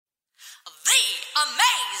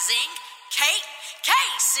Amazing Kate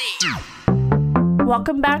Casey.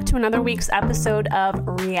 Welcome back to another week's episode of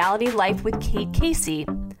Reality Life with Kate Casey.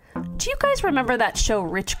 Do you guys remember that show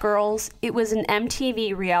Rich Girls? It was an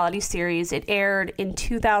MTV reality series. It aired in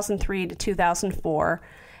 2003 to 2004,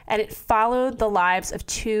 and it followed the lives of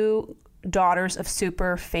two daughters of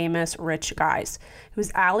super famous rich guys. It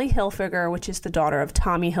was Allie Hilfiger, which is the daughter of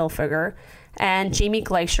Tommy Hilfiger, and Jamie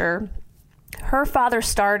Gleischer. Her father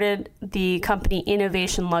started the company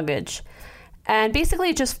Innovation Luggage, and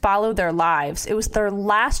basically just followed their lives. It was their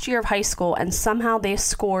last year of high school, and somehow they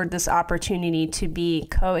scored this opportunity to be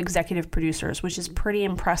co-executive producers, which is pretty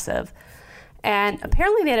impressive. And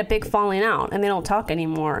apparently they had a big falling out, and they don't talk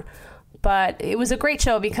anymore. But it was a great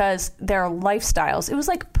show because their lifestyles, it was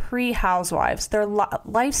like pre-Housewives. Their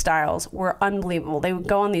lifestyles were unbelievable. They would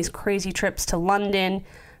go on these crazy trips to London,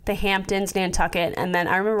 the Hamptons, Nantucket, and then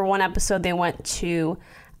I remember one episode they went to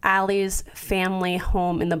Allie's family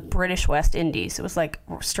home in the British West Indies. It was like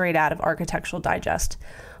straight out of Architectural Digest.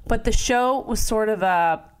 But the show was sort of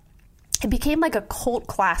it became like a cult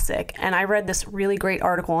classic. And I read this really great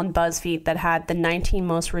article on BuzzFeed that had the 19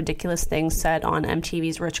 most ridiculous things said on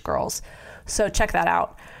MTV's Rich Girls. So check that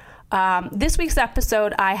out. This week's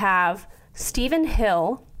episode, I have Stephen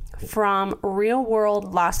Hill from Real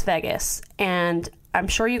World Las Vegas. And I'm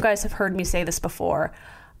sure you guys have heard me say this before.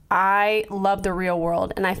 I love The Real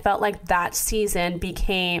World, and I felt like that season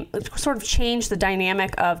sort of changed the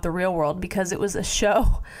dynamic of The Real World because it was a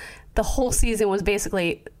show. The whole season was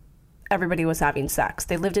basically everybody was having sex.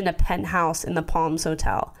 They lived in a penthouse in the Palms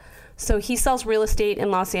Hotel. So he sells real estate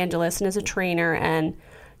in Los Angeles and is a trainer, and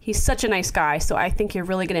he's such a nice guy. So I think you're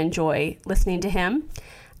really going to enjoy listening to him.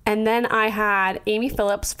 And then I had Amy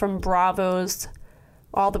Phillips from Bravo's,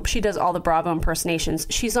 she does all the Bravo impersonations.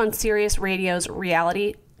 She's on Sirius Radio's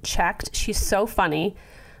Reality Checked. She's so funny.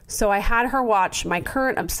 So I had her watch my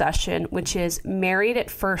current obsession, which is Married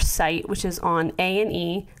at First Sight, which is on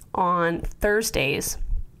A&E on Thursdays,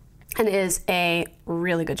 and is a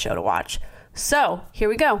really good show to watch. So here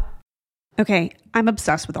we go. Okay, I'm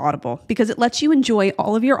obsessed with Audible because it lets you enjoy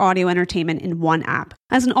all of your audio entertainment in one app.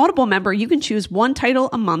 As an Audible member, you can choose one title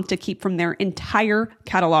a month to keep from their entire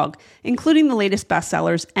catalog, including the latest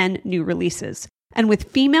bestsellers and new releases. And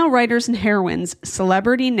with female writers and heroines,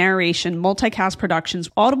 celebrity narration, multicast productions,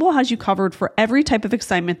 Audible has you covered for every type of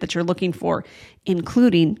excitement that you're looking for,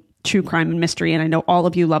 including true crime and mystery. And I know all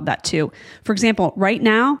of you love that too. For example, right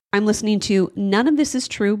now, I'm listening to None of This Is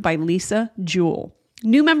True by Lisa Jewell.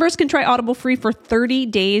 New members can try Audible free for 30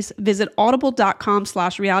 days. Visit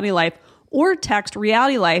audible.com/realitylife or text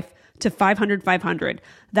realitylife to 500-500.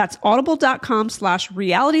 That's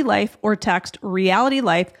audible.com/realitylife or text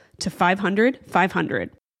realitylife to 500-500.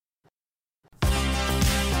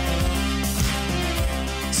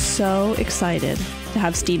 So excited to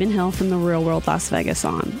have Stephen Hill from the Real World Las Vegas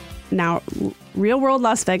on. Now, Real World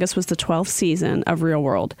Las Vegas was the 12th season of Real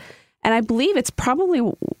World, and I believe it's probably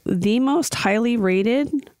the most highly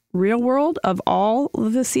rated Real World of all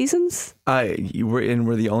of the seasons.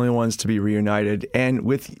 We're the only ones to be reunited, and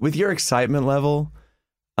with your excitement level,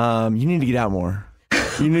 you need to get out more.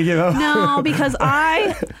 You need to get out. No, because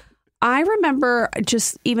I remember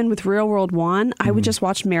just even with Real World 1, I would just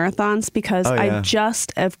watch marathons because I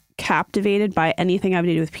just am captivated by anything having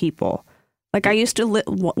to do with people. Like I used to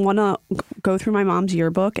want to go through my mom's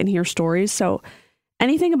yearbook and hear stories. So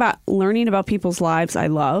anything about learning about people's lives, I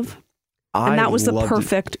love. And that was the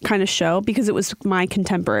perfect kind of show because it was my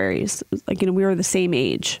contemporaries. Like, we were the same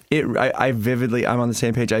age. I'm on the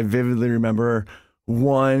same page. I vividly remember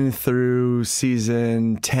 1 through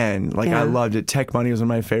season 10. I loved it. Tech Money was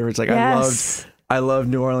one of my favorites. I loved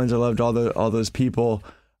New Orleans. I loved all those people.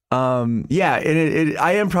 And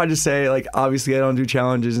I am proud to say, obviously I don't do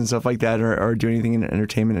challenges and stuff like that or do anything in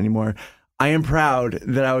entertainment anymore. I am proud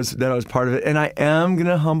that I was part of it, and I am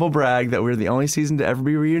gonna humble brag that we're the only season to ever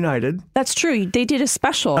be reunited. That's true. They did a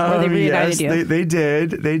special where they reunited you. They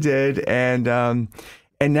did, and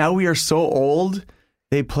now we are so old.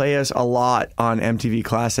 They play us a lot on MTV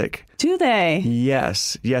Classic. Do they?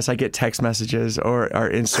 Yes. I get text messages or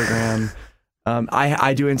Instagram.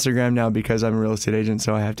 I do Instagram now because I'm a real estate agent,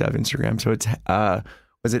 so I have to have Instagram. So it's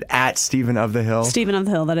was it at Stephen of the Hill? Stephen of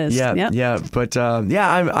the Hill, that is. Yeah, yep. Yeah. But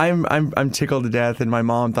I'm tickled to death, and my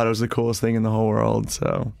mom thought it was the coolest thing in the whole world.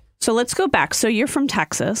 So let's go back. So you're from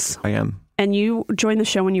Texas. I am. And you joined the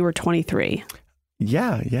show when you were 23.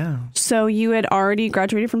 Yeah. So you had already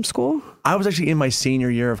graduated from school? I was actually in my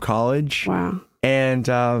senior year of college. Wow. And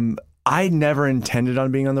I never intended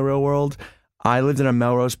on being on The Real World. I lived in a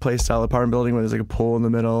Melrose Place style apartment building where there's a pool in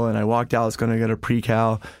the middle, and I walked out, I was going to get a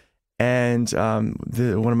pre-cal. And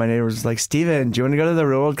one of my neighbors was like, Steven, do you want to go to the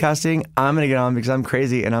Real World casting? I'm going to get on because I'm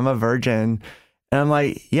crazy and I'm a virgin. And I'm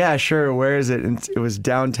like, yeah, sure. Where is it? And it was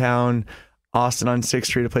downtown Austin on 6th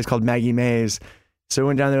Street, a place called Maggie Mae's. So I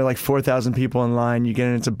went down there, like 4,000 people in line. You get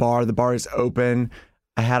in, it's a bar. The bar is open.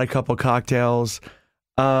 I had a couple cocktails.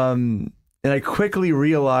 And I quickly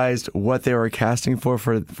realized what they were casting for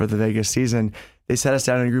the Vegas season. They set us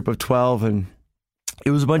down in a group of 12, and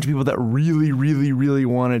it was a bunch of people that really, really, really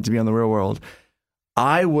wanted to be on The Real World.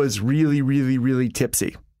 I was really, really, really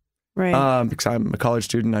tipsy. Right. Because I'm a college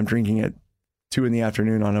student. I'm drinking at 2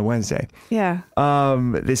 p.m. on a Wednesday. Yeah.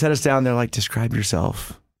 They set us down. They're like, describe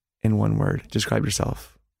yourself in one word. Describe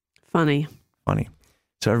yourself. Funny.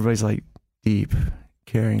 So everybody's like deep,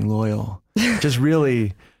 caring, loyal, just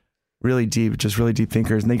really, really deep, just really deep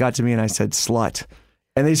thinkers. And they got to me and I said, slut.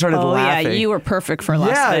 And they started laughing. Yeah, you were perfect for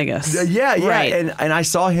Las Vegas. Yeah. Right. And I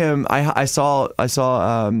saw him. I saw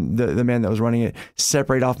the man that was running it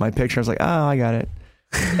separate off my picture. I was like, oh, I got it.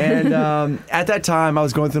 And at that time, I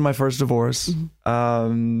was going through my first divorce to a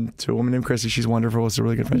woman named Chrissy. She's wonderful. We're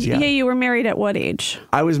really good friends. Yeah, you were married at what age?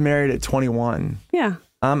 I was married at 21. Yeah.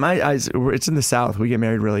 It's in the South. We get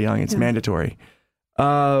married really young. It's mandatory.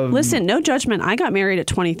 Listen, no judgment. I got married at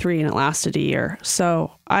 23 and it lasted a year.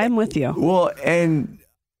 So I'm with you. Well, and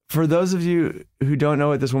for those of you who don't know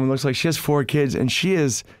what this woman looks like, she has 4 kids and she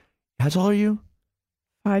is, how tall are you?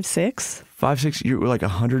 5'6". 5'6". You're like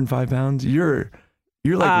 105 pounds. You're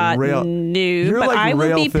like rail. No, you're but like I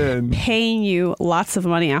will be thin. paying you lots of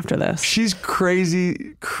money after this. She's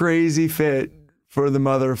crazy, crazy fit for the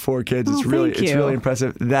mother of 4 kids. It's really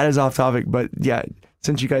impressive. That is off topic, but yeah,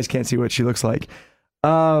 since you guys can't see what she looks like.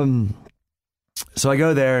 So I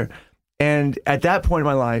go there, and at that point in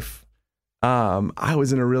my life, I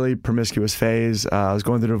was in a really promiscuous phase. I was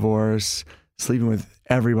going through divorce, sleeping with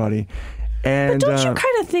everybody. And but don't you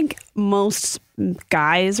kind of think most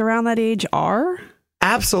guys around that age are?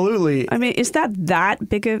 Absolutely. I mean, is that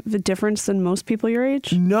big of a difference than most people your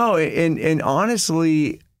age? No, and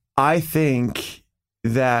honestly, I think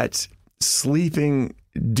that sleeping,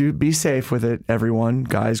 be safe with it, everyone,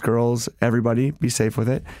 guys, girls, everybody, be safe with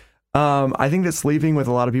it. I think that sleeping with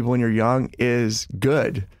a lot of people when you're young is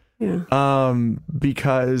good. Yeah.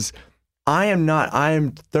 Because I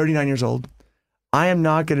am 39 years old. I am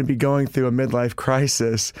not going to be going through a midlife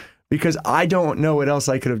crisis because I don't know what else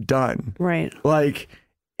I could have done. Right. Like,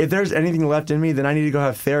 if there's anything left in me, then I need to go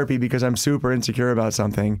have therapy because I'm super insecure about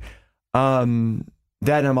something. That and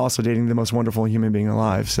I'm also dating the most wonderful human being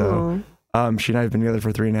alive. So she and I have been together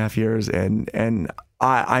for 3.5 years, and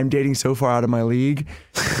I'm dating so far out of my league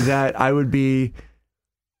that I would be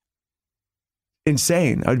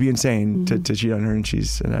insane. I would be insane to cheat on her,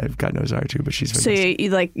 and I've got no desire to, but she's fantastic.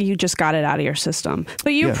 So you just got it out of your system.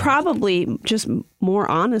 But you're probably just more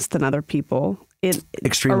honest than other people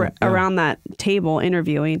around that table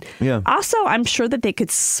interviewing. Yeah. Also, I'm sure that they could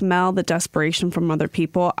smell the desperation from other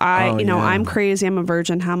people. I'm crazy. I'm a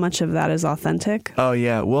virgin. How much of that is authentic? Oh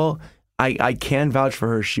yeah. Well, I can vouch for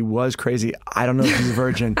her. She was crazy. I don't know if she's a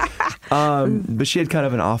virgin, but she had kind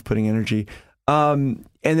of an off-putting energy. And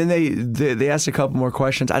then they asked a couple more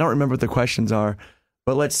questions. I don't remember what the questions are,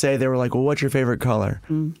 but let's say they were like, well, what's your favorite color?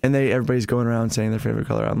 And everybody's going around saying their favorite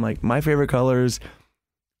color. I'm like, my favorite color is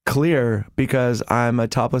clear because I'm a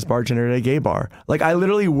topless bartender at a gay bar. Like, I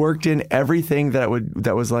literally worked in everything that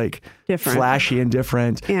was like different, flashy and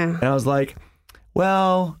different. Yeah. And I was like,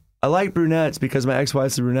 well, I like brunettes because my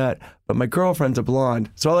ex-wife's a brunette, but my girlfriend's a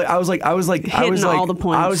blonde. So I was hitting all the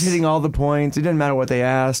points. I was hitting all the points. It didn't matter what they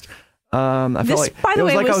asked. I felt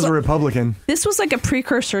like I was a Republican. This was like a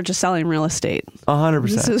precursor to selling real estate.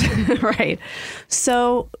 100%. Right.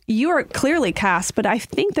 So you are clearly cast, but I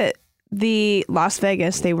think that the Las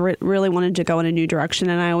Vegas, they really wanted to go in a new direction.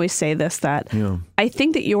 And I always say this, that I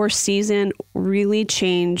think that your season really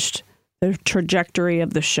changed the trajectory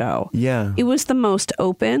of the show. Yeah. It was the most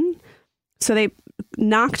open. So they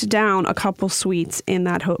knocked down a couple suites in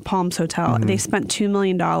that Palms Hotel. They spent $2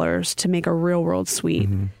 million to make a Real World suite.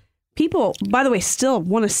 People, by the way, still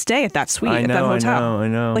want to stay at that suite at that hotel. I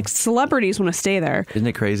know. Like, celebrities want to stay there. Isn't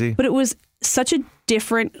it crazy? But it was such a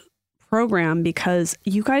different program because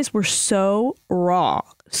you guys were so raw,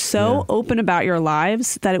 so open about your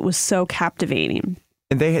lives that it was so captivating.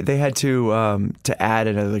 And they had to add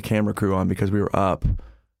another camera crew on because we were up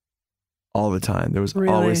all the time. There was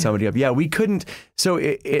always somebody up. Yeah, we couldn't. So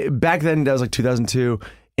back then, that was like 2002.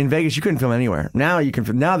 In Vegas, you couldn't film anywhere. Now you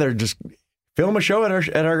can. Now they're just film a show at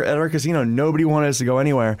our casino. Nobody wanted us to go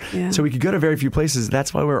anywhere, so we could go to very few places.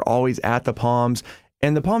 That's why we were always at the Palms,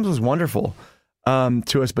 and the Palms was wonderful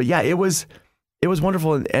to us. But yeah, it was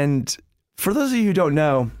wonderful. And for those of you who don't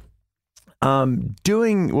know,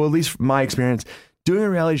 Doing, well, at least from my experience, doing a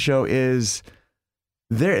reality show is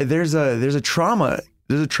there's a trauma.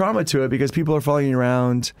 There's a trauma to it because people are following you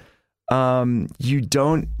around. You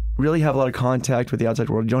don't really have a lot of contact with the outside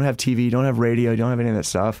world. You don't have TV, you don't have radio, you don't have any of that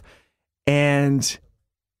stuff. And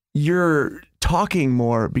you're talking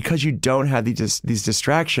more because you don't have these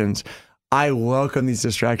distractions. I welcome these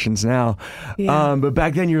distractions now. Yeah. But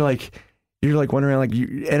back then you're like wondering, like,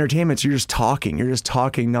 entertainment, so you're just talking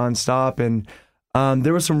nonstop. And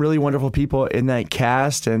there were some really wonderful people in that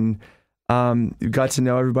cast, and you got to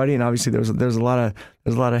know everybody. And obviously there's a lot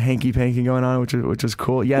of hanky panky going on, which was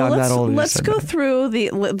cool. Yeah, well, I'm that old. Let's go through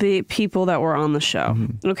the people that were on the show.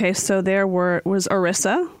 Mm-hmm. Okay, so there was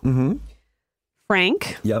Arissa, mm-hmm.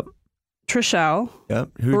 Frank, yep, Trishelle, yep,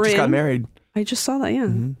 who Bryn, just got married. I just saw that. Yeah,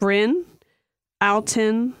 mm-hmm. Bryn,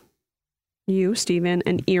 Alton, you, Steven,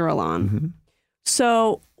 and Irulan. Mm-hmm.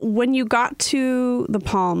 So when you got to the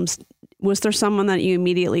Palms, was there someone that you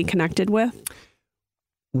immediately connected with?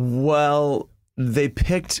 Well, they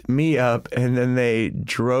picked me up and then they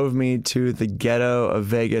drove me to the ghetto of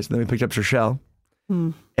Vegas. And then we picked up Trishelle.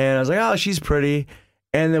 And I was like, oh, she's pretty.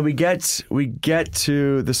 And then we get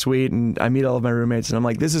to the suite and I meet all of my roommates and I'm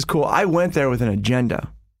like, this is cool. I went there with an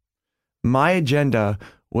agenda. My agenda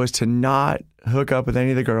was to not hook up with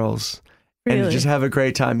any of the girls. Really? And just have a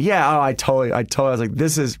great time. Yeah, I totally was like,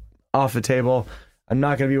 this is off the table. I'm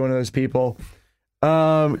not going to be one of those people.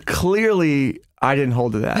 Clearly, I didn't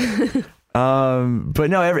hold to that. But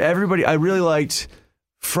no, everybody, I really liked.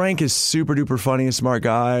 Frank is super duper funny and smart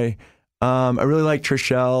guy. I really like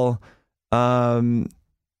Trishelle. I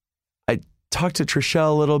talked to Trishelle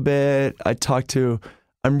a little bit.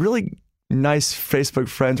 I'm really nice Facebook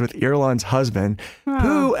friends with Irulan's husband,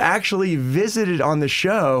 who actually visited on the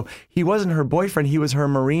show. He wasn't her boyfriend. He was her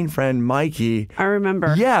Marine friend, Mikey. I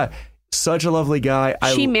remember. Yeah. Such a lovely guy.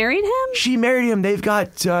 She married him? She married him. They've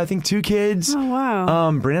got, I think, 2 kids. Oh,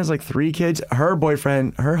 wow. Bryn has like 3 kids. Her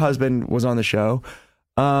boyfriend, her husband was on the show.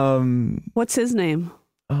 What's his name?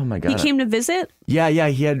 Oh, my God. He came to visit? Yeah.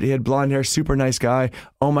 He had blonde hair. Super nice guy.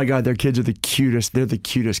 Oh, my God. Their kids are the cutest. They're the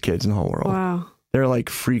cutest kids in the whole world. Wow. They're like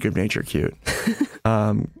freak of nature cute.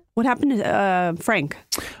 What happened to Frank?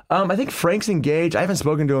 I think Frank's engaged. I haven't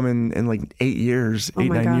spoken to him in like 8 years,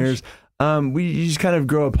 9 years. You just kind of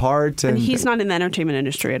grow apart. And he's not in the entertainment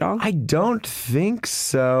industry at all? I don't think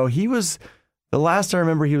so. He was, the last I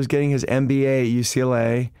remember, he was getting his MBA at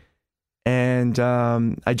UCLA. And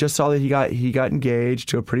I just saw that he got engaged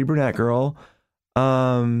to a pretty brunette girl.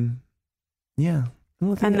 Yeah.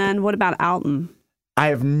 And then what about Alton? I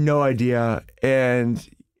have no idea. And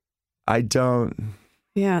I don't.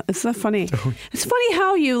 Yeah, it's not funny. It's funny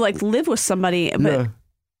how you like live with somebody, but yeah.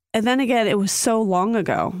 And then again, it was so long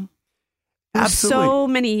ago. It was Absolutely. So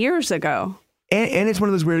many years ago. And it's one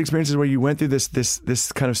of those weird experiences where you went through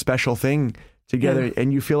this kind of special thing together,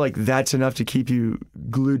 and you feel like that's enough to keep you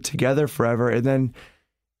glued together forever. And then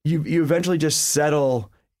you eventually just settle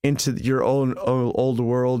into your own old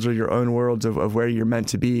worlds or your own worlds of where you're meant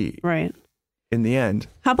to be. Right. In the end.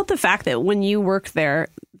 How about the fact that when you worked there,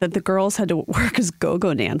 that the girls had to work as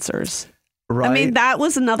go-go dancers? Right. I mean, that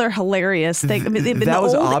was another hilarious thing. I mean, that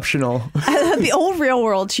was optional. The old Real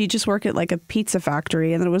World, she just worked at like a pizza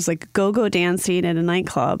factory, and then it was like go-go dancing at a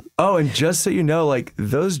nightclub. Oh, and just so you know, like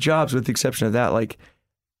those jobs, with the exception of that, like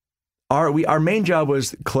our main job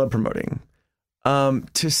was club promoting.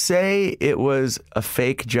 To say it was a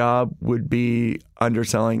fake job would be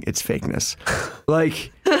underselling its fakeness.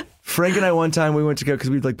 Like Frank and I, one time we went to go, because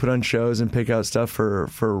we'd like put on shows and pick out stuff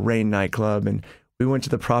for Rain nightclub, and we went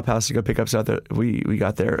to the prop house to go pick up stuff that we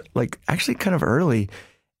got there like actually kind of early,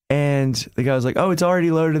 and the guy was like, "Oh, it's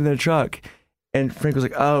already loaded in the truck," and Frank was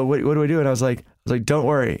like, "Oh, what do I do?" And I was like, "Don't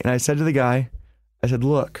worry." And I said to the guy, I said,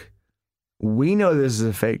 "Look, we know this is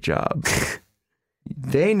a fake job.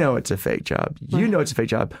 They know it's a fake job. You know it's a fake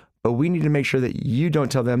job, but we need to make sure that you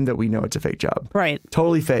don't tell them that we know it's a fake job. Right?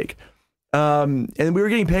 Totally fake." And we were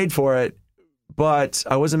getting paid for it, but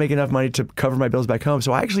I wasn't making enough money to cover my bills back home.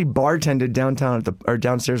 So I actually bartended downtown or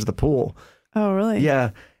downstairs at the pool. Oh, really?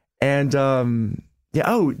 Yeah. And yeah.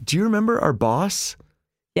 Oh, do you remember our boss?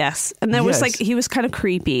 Yes. And that was like, he was kind of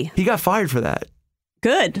creepy. He got fired for that.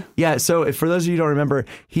 Good. Yeah. So for those of you who don't remember,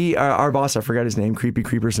 our boss, I forgot his name, Creepy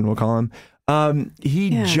Creeperson, we'll call him.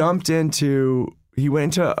 He went into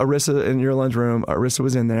Arissa in Irulan's room. Arissa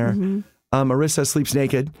was in there. Mm-hmm. Arissa sleeps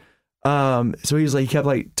naked. So he kept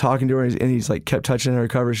like talking to her, and he's like kept touching her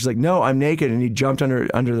cover. She's like, "No, I'm naked," and he jumped under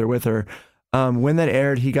there with her. When that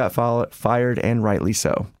aired, he got fired, and rightly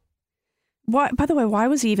so. Why? By the way, why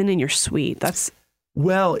was he even in your suite? That's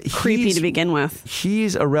Well, creepy to begin with.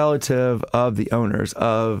 He's a relative of the owners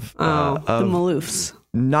of the Maloofs.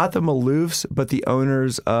 Not the Maloofs, but the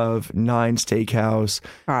owners of Nine Steakhouse.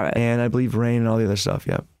 Got it. And I believe Rain and all the other stuff.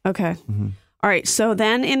 Yeah. Okay. All right. So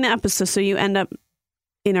then in the episode, so you end up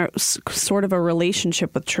in a sort of a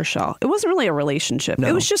relationship with Trishelle. It wasn't really a relationship. No.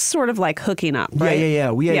 It was just sort of like hooking up, right?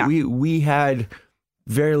 Yeah. We had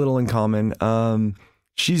very little in common.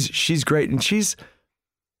 She's great, and she's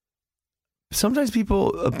sometimes a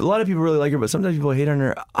lot of people really like her, but sometimes people hate on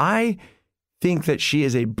her. I think that she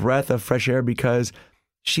is a breath of fresh air because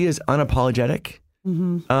she is unapologetic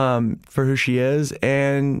for who she is,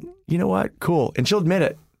 and you know what? Cool, and she'll admit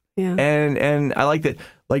it. Yeah. And I like that.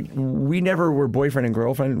 Like, we never were boyfriend and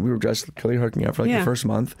girlfriend. We were just clearly hooking up for like the first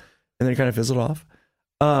month, and then it kind of fizzled off.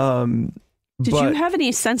 Did you have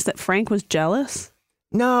any sense that Frank was jealous?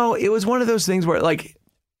 No, it was one of those things where, like,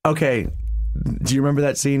 okay, do you remember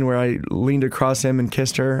that scene where I leaned across him and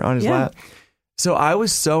kissed her on his lap? So I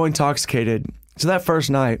was so intoxicated. So that first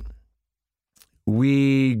night,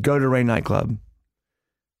 we go to Rain nightclub.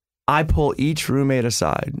 I pull each roommate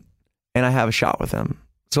aside, and I have a shot with them.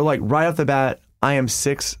 So, like, right off the bat, I am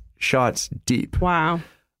 6 shots deep. Wow.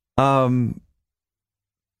 I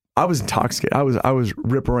was intoxicated. I was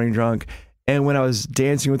rip-roaring drunk. And when I was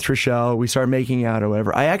dancing with Trishelle, we started making out or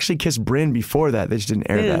whatever. I actually kissed Brynn before that. They just didn't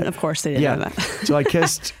air that. Of course they didn't air that. So I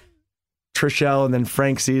kissed Trishelle, and then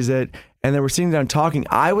Frank sees it. And then we're sitting down talking.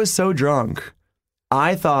 I was so drunk,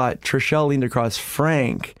 I thought Trishelle leaned across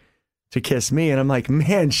Frank to kiss me. And I'm like,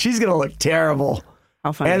 man, she's going to look terrible.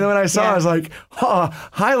 How funny. And then when I saw it, I was like, oh,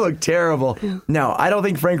 I look terrible. No, I don't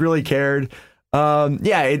think Frank really cared.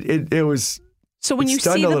 It was. So when you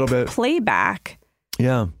see the playback,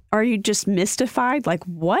 are you just mystified? Like,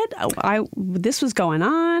 what? This was going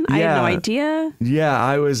on? I had no idea. Yeah,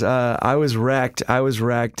 I was wrecked.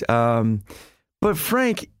 But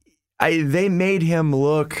Frank, they made him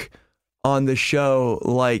look on the show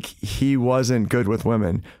like he wasn't good with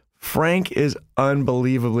women. Frank is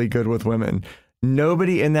unbelievably good with women.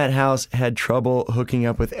 Nobody in that house had trouble hooking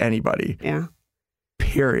up with anybody. Yeah.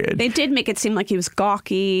 Period. They did make it seem like he was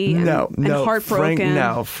gawky and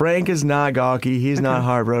heartbroken. Frank is not gawky. He's not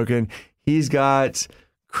heartbroken. He's got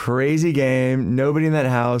crazy game. Nobody in that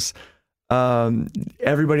house,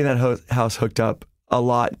 everybody in that house hooked up a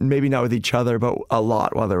lot. Maybe not with each other, but a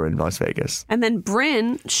lot while they were in Las Vegas. And then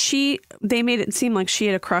Brynn, they made it seem like she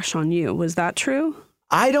had a crush on you. Was that true?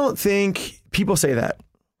 I don't think people say that.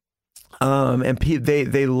 And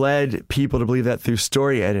they led people to believe that through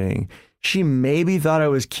story editing. She maybe thought I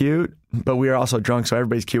was cute, but we were also drunk, so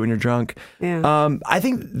everybody's cute when you're drunk. Yeah. I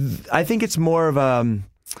think it's more of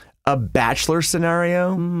a Bachelor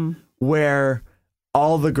scenario where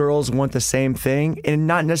all the girls want the same thing, and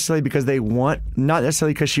not necessarily because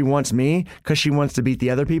she wants me, because she wants to beat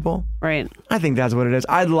the other people. Right. I think that's what it is.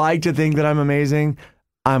 I'd like to think that I'm amazing.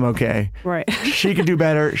 I'm okay. Right. She could do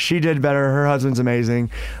better. She did better. Her husband's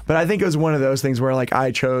amazing. But I think it was one of those things where, like,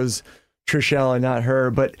 I chose Trishelle and not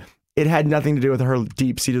her, but it had nothing to do with her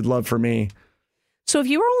deep-seated love for me. So if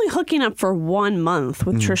you were only hooking up for 1 month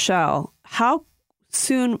with Trishelle, how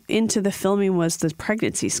soon into the filming was the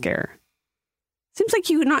pregnancy scare? Seems like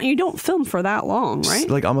you don't film for that long, right?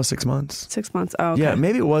 Like almost 6 months. 6 months. Oh, okay. Yeah,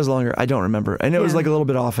 maybe it was longer. I don't remember. And it was like a little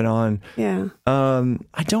bit off and on. Yeah.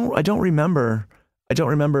 I don't remember.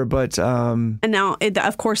 But and now,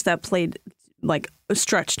 of course, that played like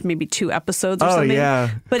stretched maybe 2 episodes or something. Oh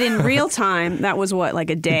yeah. But in real time, that was what, like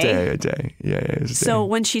a day? A day. Yeah. It was a so day.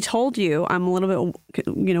 when she told you, I'm a little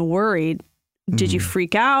bit, worried. Did you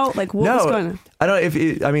freak out? Like, what was going on? I don't.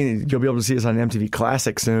 You'll be able to see this on MTV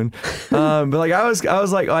Classic soon. But like, I was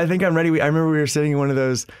like, oh, I think I'm ready. I remember we were sitting in one of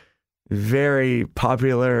those very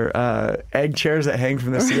popular egg chairs that hang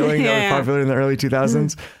from the ceiling that were popular in the early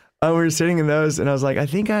 2000s. We were sitting in those, and I was like, I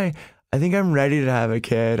think I'm ready to have a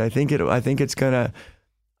kid. I think it's gonna.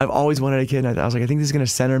 I've always wanted a kid. And I was like, I think this is gonna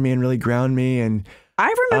center me and really ground me. And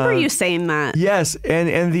I remember you saying that. Yes,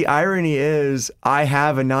 and the irony is, I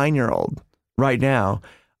have a 9-year-old right now.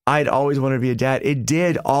 I'd always wanted to be a dad. It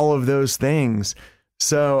did all of those things.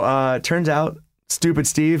 So turns out, Stupid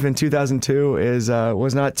Steve in 2002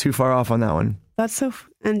 was not too far off on that one. That's so.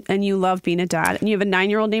 And you love being a dad. And you have a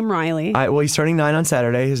 9-year-old named Riley. Well, he's turning 9 on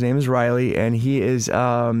Saturday. His name is Riley, and he is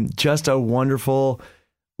just a wonderful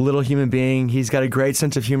little human being. He's got a great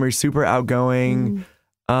sense of humor. He's super outgoing.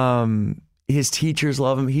 His teachers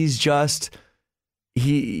love him. He's Riley.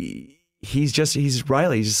 He's just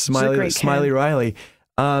smiley Riley.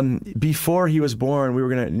 Before he was born, we were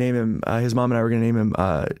going to name him, his mom and I were going to name him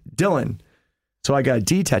Dylan. So I got a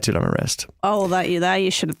D tattooed on my wrist. Oh, that you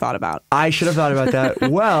should have thought about. I should have thought about that.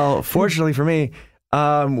 Well, fortunately for me,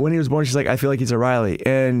 When he was born, she's like, I feel like he's a Riley.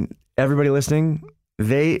 And everybody listening,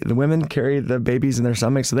 the women carry the babies in their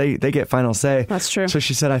stomachs, so they get final say. That's true. So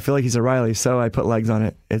she said, I feel like he's a Riley, so I put legs on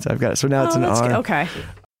it. I've got it. So now it's an R. Okay.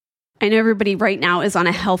 I know everybody right now is on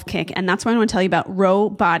a health kick, and that's why I want to tell you about Ro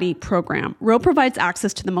Body Program. Ro provides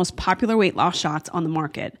access to the most popular weight loss shots on the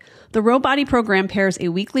market. The Ro Body Program pairs a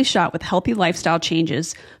weekly shot with healthy lifestyle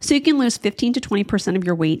changes, so you can lose 15 to 20% of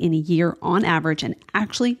your weight in a year on average and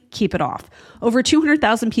actually keep it off. Over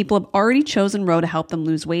 200,000 people have already chosen Ro to help them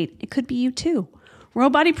lose weight. It could be you too. Ro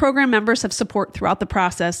Body Program members have support throughout the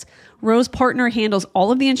process. Ro's partner handles all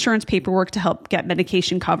of the insurance paperwork to help get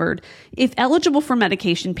medication covered. If eligible for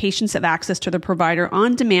medication, patients have access to their provider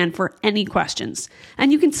on demand for any questions.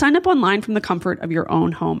 And you can sign up online from the comfort of your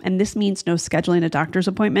own home. And this means no scheduling a doctor's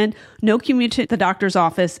appointment, no commute to the doctor's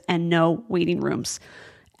office, and no waiting rooms.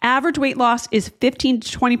 Average weight loss is 15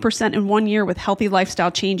 to 20% in 1 year with healthy lifestyle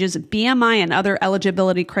changes. BMI and other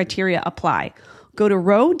eligibility criteria apply. Go to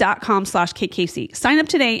ro.com/KKC. Sign up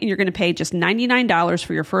today and you're going to pay just $99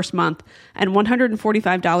 for your first month and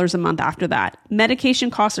 $145 a month after that.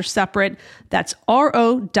 Medication costs are separate. That's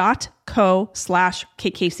ro.co/KKC.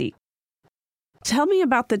 Tell me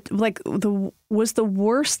about was the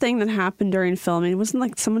worst thing that happened during filming? Wasn't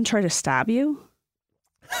like someone tried to stab you?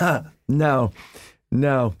 No.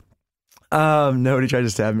 Nobody tried to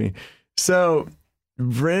stab me. So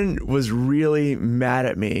Bryn was really mad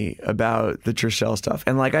at me about the Trishelle stuff.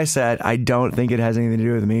 And like I said, I don't think it has anything to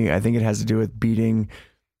do with me. I think it has to do with beating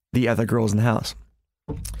the other girls in the house.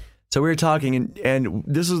 So we were talking, and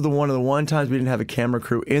this was one of the one times we didn't have a camera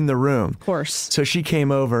crew in the room. Of course. So she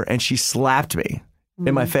came over and she slapped me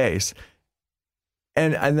in my face.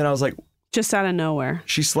 And then I was like... Just out of nowhere.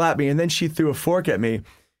 She slapped me, and then she threw a fork at me.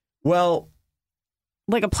 Well...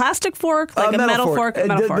 Like a plastic fork? Like a metal fork?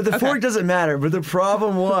 But the fork doesn't matter. But the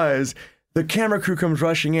problem was the camera crew comes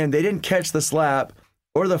rushing in. They didn't catch the slap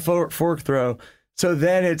or the fork throw. So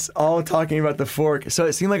then it's all talking about the fork. So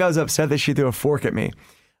it seemed like I was upset that she threw a fork at me.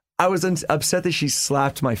 I was upset that she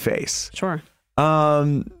slapped my face. Sure.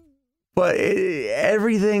 But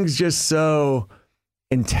everything's just so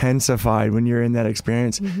intensified when you're in that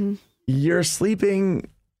experience. Mm-hmm. You're sleeping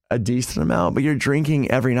a decent amount, but you're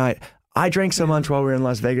drinking every night. I drank so much while we were in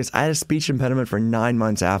Las Vegas. I had a speech impediment for 9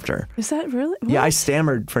 months after. Is that really? What? Yeah, I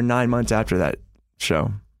stammered for 9 months after that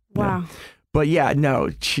show. Wow. Yeah. But yeah, no,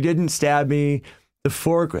 she didn't stab me. The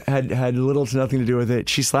fork had little to nothing to do with it.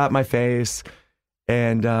 She slapped my face,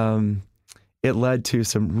 and it led to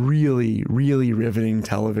some really, really riveting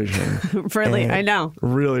television. Really? I know.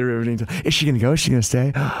 Really riveting. Is she going to go? Is she going to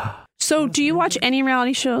stay? So do you watch any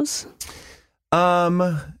reality shows?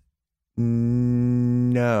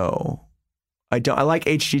 No, I don't. I like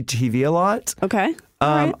HGTV a lot. Okay.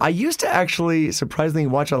 Right. I used to actually surprisingly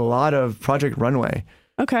watch a lot of Project Runway.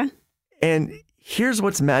 Okay. And here's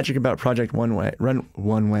what's magic about Project Runway.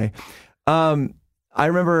 I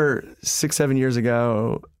remember 6-7 years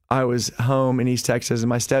ago, I was home in East Texas, and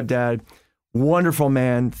my stepdad, wonderful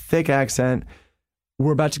man, thick accent.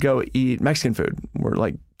 We're about to go eat Mexican food. We're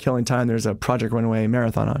like killing time. There's a Project Runway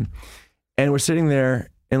marathon on, and we're sitting there.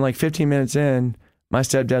 And like 15 minutes in, my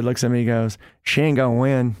stepdad looks at me and goes, she ain't gonna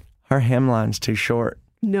win. Her hemline's too short.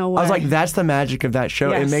 No way. I was like, that's the magic of that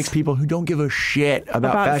show. Yes. It makes people who don't give a shit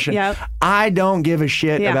about fashion. Yep. I don't give a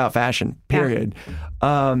shit about fashion, period.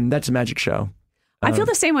 Yeah. That's a magic show. I feel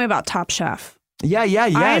the same way about Top Chef. Yeah.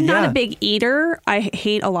 I'm not a big eater. I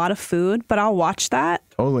hate a lot of food, but I'll watch that.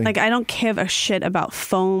 Totally. Like, I don't give a shit about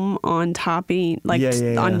foam on topping, like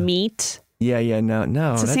on meat. Yeah, no,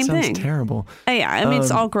 it's the that same sounds thing. Terrible. Yeah, I mean, it's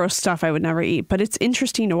all gross stuff I would never eat, but it's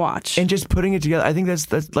interesting to watch. And just putting it together, I think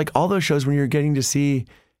that's like all those shows when you're getting to see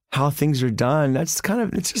how things are done. It's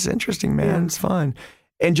just interesting, man. Yeah. It's fun.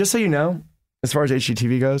 And just so you know, as far as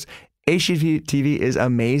HGTV goes, HGTV is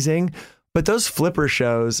amazing, but those flipper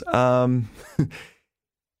shows, going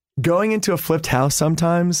into a flipped house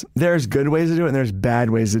sometimes, there's good ways to do it and there's bad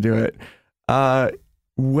ways to do it.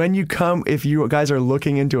 When you come, if you guys are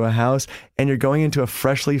looking into a house and you're going into a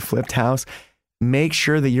freshly flipped house, make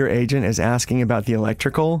sure that your agent is asking about the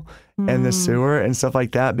electrical and the sewer and stuff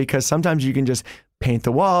like that, because sometimes you can just paint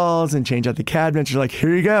the walls and change out the cabinets. You're like,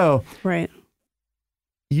 here you go. Right.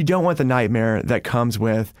 You don't want the nightmare that comes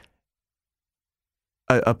with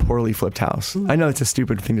a poorly flipped house. I know it's a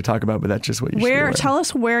stupid thing to talk about, but that's just what you should do. Tell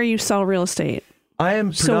us where you sell real estate. I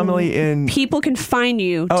am predominantly in... People can find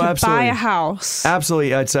you to buy a house.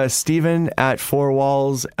 Absolutely. It's Steven at 4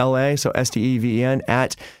 Walls LA. So STEVEN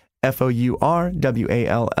at FOURWALLS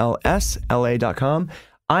LA.com.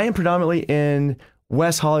 I am predominantly in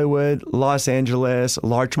West Hollywood, Los Angeles,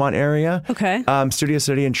 Larchmont area. Okay. Studio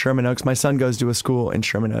City in Sherman Oaks. My son goes to a school in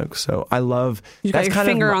Sherman Oaks, so I love. You got your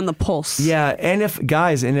finger on the pulse. Yeah, and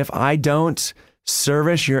if I don't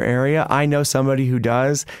service your area, I know somebody who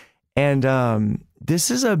does, and this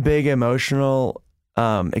is a big emotional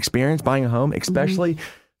experience buying a home, especially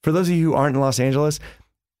for those of you who aren't in Los Angeles.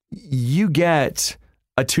 You get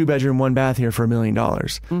a 2-bedroom, 1-bath here for $1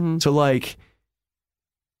 million. So like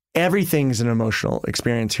everything's an emotional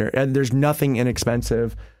experience here, and there's nothing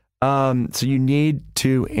inexpensive. So you need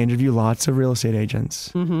to interview lots of real estate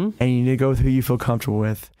agents, and you need to go with who you feel comfortable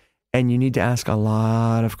with, and you need to ask a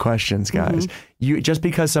lot of questions, guys. You just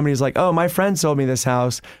because somebody's like, "Oh, my friend sold me this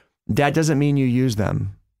house," that doesn't mean you use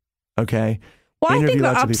them. Okay. Well, I think the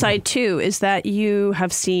upside too is that you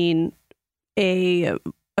have seen a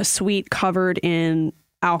suite covered in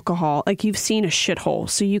alcohol. Like you've seen a shithole,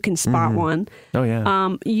 so you can spot one. Oh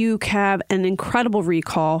yeah. You have an incredible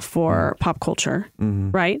recall for pop culture,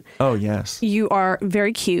 right? Oh yes. You are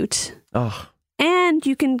very cute. Oh. And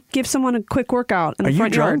you can give someone a quick workout in the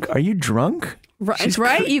front yard. Are you drunk? Right.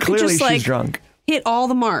 Right. You can clearly just like she's drunk. Hit all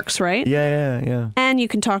the marks, right? Yeah. And you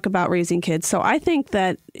can talk about raising kids. So I think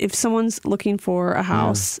that if someone's looking for a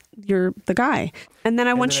house, you're the guy. And then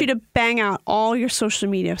I want you to bang out all your social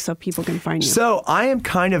media so people can find you. So I am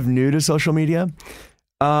kind of new to social media,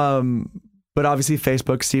 but obviously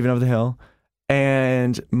Facebook, Stephen of the Hill,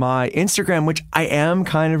 and my Instagram, which I am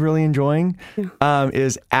kind of really enjoying,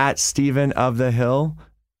 is at Stephen of the Hill,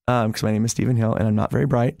 because my name is Stephen Hill and I'm not very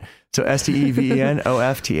bright. So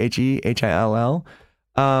StevenOfthill.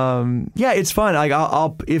 Yeah, it's fun. Like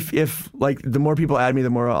I'll if like the more people add me, the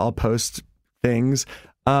more I'll post things.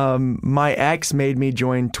 My ex made me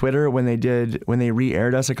join Twitter when they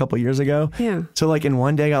re-aired us a couple years ago. Yeah. So like in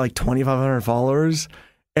one day I got like 2,500 followers.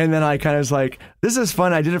 And then I kind of was like, this is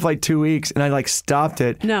fun. I did it for like 2 weeks and I like stopped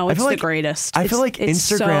it. No, it's the greatest. I feel like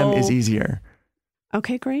Instagram is easier.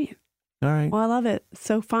 Okay, great. All right. Well, I love it. It's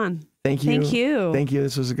so fun. Thank you. Thank you. Thank you.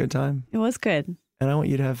 This was a good time. It was good. And I want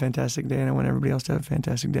you to have a fantastic day, and I want everybody else to have a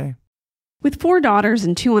fantastic day. With 4 daughters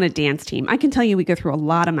and 2 on a dance team, I can tell you we go through a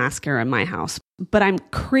lot of mascara in my house. But I'm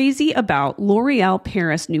crazy about L'Oreal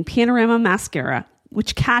Paris New Panorama Mascara,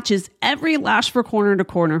 which catches every lash from corner to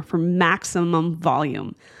corner for maximum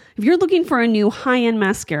volume. If you're looking for a new high-end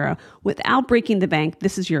mascara without breaking the bank,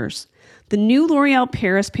 this is yours. The new L'Oreal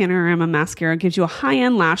Paris Panorama Mascara gives you a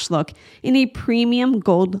high-end lash look in a premium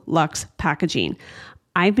gold luxe packaging.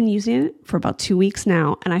 I've been using it for about 2 weeks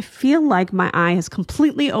now, and I feel like my eye has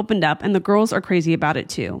completely opened up, and the girls are crazy about it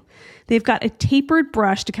too. They've got a tapered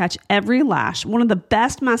brush to catch every lash, one of the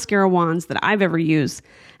best mascara wands that I've ever used.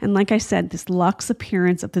 And like I said, this luxe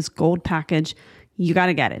appearance of this gold package, you got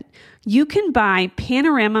to get it. You can buy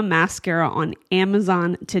Panorama Mascara on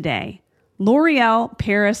Amazon today. L'Oreal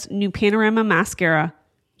Paris New Panorama Mascara.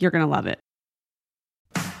 You're going to love it.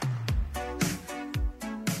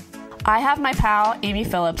 I have my pal, Amy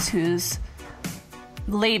Phillips, whose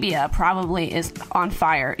labia probably is on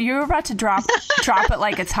fire. You're about to drop it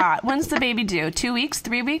like it's hot. When's the baby due? 2 weeks?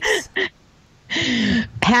 3 weeks?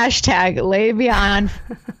 Hashtag labia on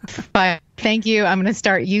fire. Thank you. I'm going to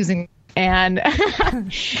start using and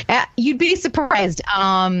you'd be surprised.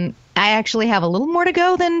 I actually have a little more to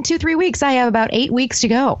go than 2-3 weeks. I have about 8 weeks to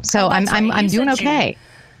go. So I'm doing okay.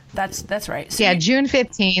 That's right. So yeah, June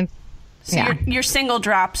 15th. So yeah. Your single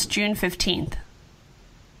drops June 15th.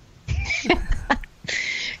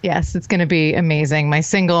 Yes, it's going to be amazing. My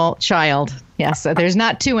single child. Yes, there's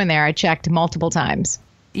not 2 in there. I checked multiple times.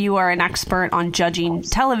 You are an expert on judging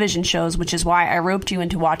television shows, which is why I roped you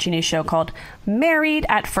into watching a show called Married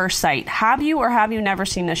at First Sight. Have you or have you never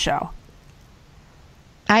seen this show?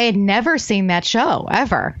 I had never seen that show,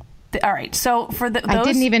 ever. All right. So for those, I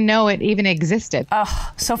didn't even know it even existed.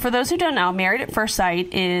 So for those who don't know, Married at First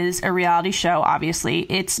Sight is a reality show, obviously.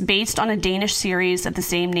 It's based on a Danish series of the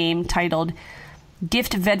same name titled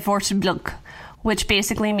Gift ved første blik, which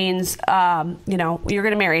basically means, you're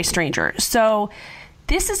going to marry a stranger. So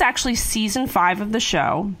this is actually season 5 of the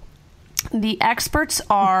show. The experts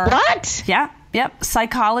are... What? Yep.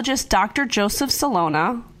 Psychologist Dr. Joseph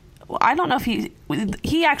Salona. I don't know if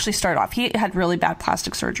he actually started off. He had really bad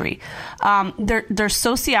plastic surgery. There's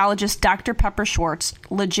sociologist Dr. Pepper Schwartz.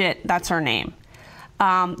 Legit, that's her name.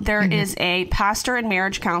 There is a pastor and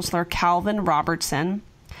marriage counselor, Calvin Robertson.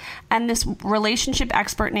 And this relationship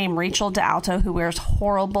expert named Rachel D'Alto, who wears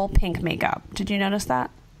horrible pink makeup. Did you notice that?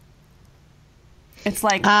 It's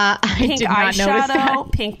like pink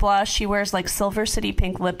eyeshadow, pink blush. She wears like Silver City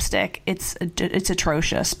pink lipstick. It's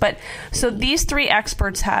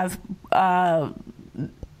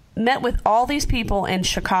met with all these people in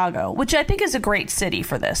Chicago, which I think is a great city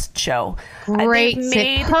for this show.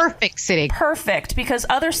 Perfect city. Perfect, because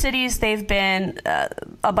other cities, they've been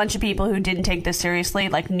a bunch of people who didn't take this seriously,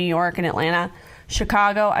 like New York and Atlanta.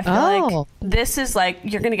 Chicago, I feel like this is like,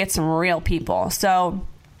 you're going to get some real people. So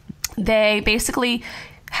they basically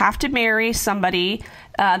have to marry somebody.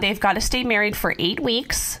 They've got to stay married for 8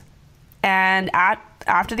 weeks. And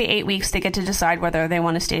after the 8 weeks, they get to decide whether they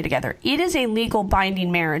want to stay together. It is a legal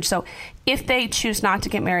binding marriage. So if they choose not to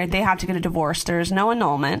get married, they have to get a divorce. There's no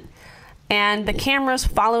annulment. And the cameras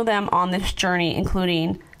follow them on this journey,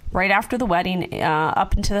 including right after the wedding,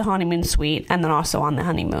 up into the honeymoon suite, and then also on the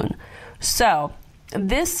honeymoon. So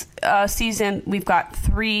this season, we've got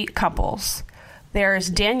 3 couples. There's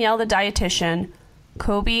Danielle, the dietitian,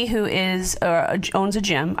 Kobe, who is owns a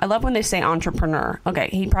gym. I love when they say entrepreneur. Okay,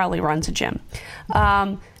 he probably runs a gym.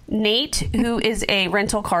 Nate, who is a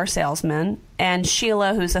rental car salesman, and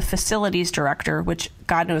Sheila, who's a facilities director, which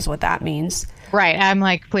God knows what that means. Right. I'm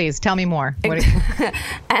like, please tell me more.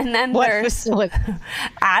 And then there's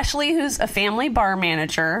Ashley, who's a family bar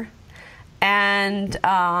manager, and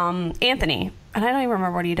Anthony. And I don't even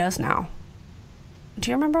remember what he does now. Do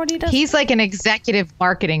you remember what he does? He's like an executive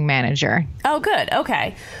marketing manager. Oh, good.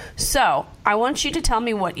 Okay. So I want you to tell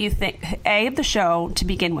me what you think, of the show to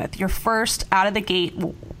begin with. Your first out of the gate,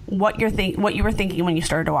 what you were thinking when you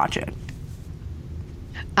started to watch it.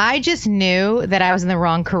 I just knew that I was in the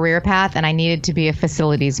wrong career path and I needed to be a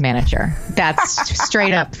facilities manager. That's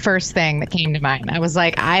straight up first thing that came to mind. I was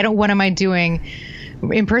like, what am I doing?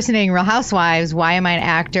 Impersonating Real Housewives. Why am I an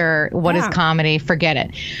actor? What is comedy? Forget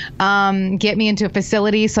it. Get me into a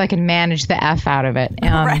facility so I can manage the F out of it.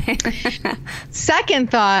 Right. Second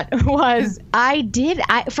thought was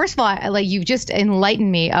first of all, like, you've just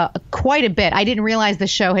enlightened me quite a bit. I didn't realize the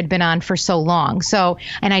show had been on for so long.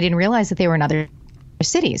 And I didn't realize that they were in other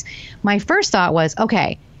cities. My first thought was,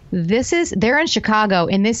 okay, they're in Chicago,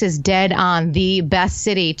 and this is dead on the best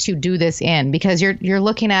city to do this in, because you're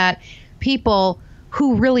looking at people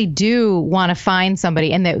who really do want to find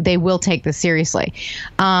somebody, and they will take this seriously.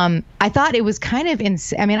 I thought it was kind of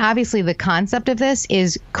I mean, obviously the concept of this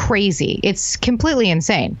is crazy. It's completely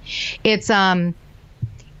insane. It's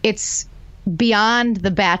beyond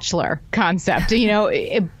the Bachelor concept,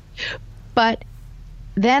 but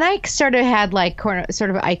then I I kind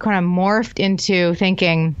of morphed into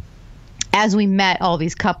thinking, as we met all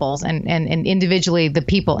these couples and individually the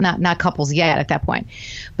people, not couples yet at that point,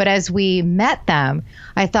 but as we met them,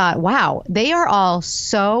 I thought, wow, they are all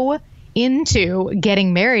so into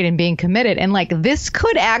getting married and being committed. And like, this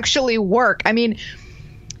could actually work. I mean,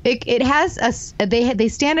 it has they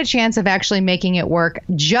stand a chance of actually making it work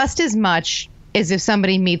just as much as if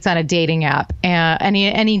somebody meets on a dating app,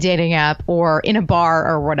 any dating app, or in a bar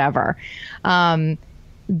or whatever,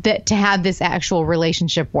 that to have this actual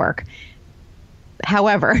relationship work.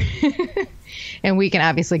 However, and we can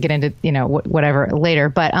obviously get into, whatever later,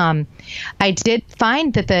 but I did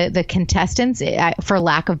find that the contestants, for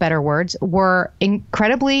lack of better words, were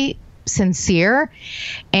incredibly sincere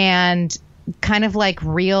and kind of like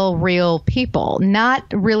real people, not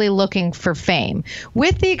really looking for fame,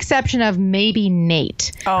 with the exception of maybe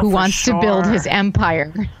Nate, who wants to build his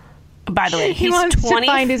empire. By the way, he wants to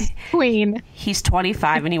find his queen. He's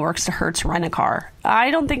 25 and he works to Hertz Rent-A-Car. I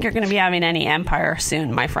don't think you're going to be having any empire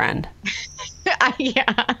soon, my friend.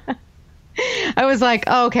 Yeah. I was like,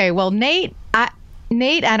 okay, well, Nate, I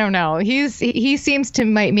don't know. He seems to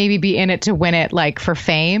maybe be in it to win it, like, for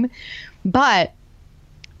fame. But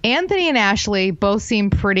Anthony and Ashley both seem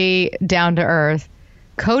pretty down to earth.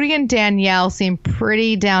 Cody and Danielle seem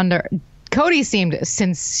pretty down to earth. Cody seemed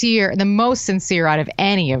sincere, the most sincere out of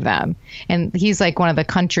any of them. And he's like one of the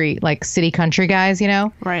city country guys,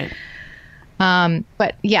 Right.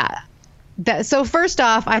 But yeah. So first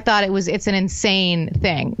off, I thought it's an insane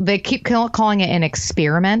thing. They keep calling it an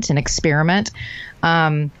experiment.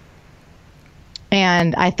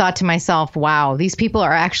 And I thought to myself, wow, these people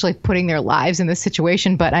are actually putting their lives in this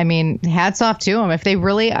situation. But I mean, hats off to them. If they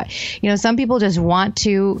really, some people just want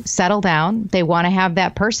to settle down. They want to have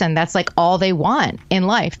that person. That's like all they want in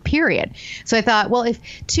life, period. So I thought, well, if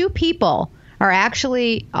 2 people are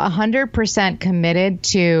actually 100% committed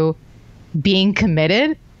to being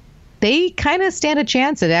committed, they kind of stand a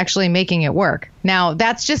chance at actually making it work. Now,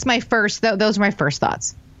 that's just those are my first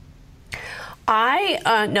thoughts.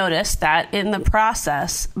 I noticed that in the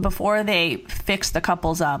process, before they fixed the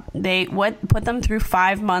couples up, they put them through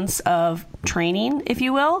 5 months of training, if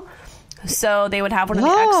you will. So they would have one of the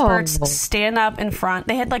experts stand up in front.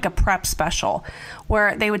 They had like a prep special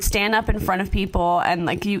where they would stand up in front of people and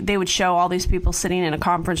like they would show all these people sitting in a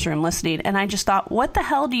conference room listening. And I just thought, what the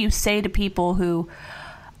hell do you say to people who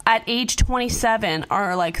at age 27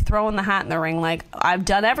 are like throwing the hat in the ring? Like, I've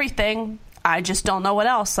done everything. I just don't know what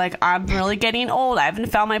else. Like, I'm really getting old. I haven't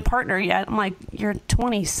found my partner yet. I'm like, you're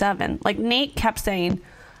 27. Like, Nate kept saying,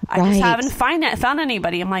 I just haven't found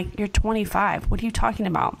anybody. I'm like, you're 25. What are you talking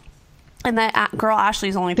about? And that girl,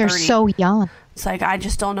 Ashley's only 30. They're so young. It's like, I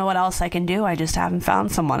just don't know what else I can do. I just haven't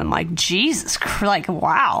found someone. I'm like, Jesus, like,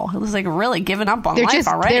 wow. It was like really giving up on life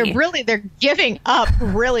already. They're giving up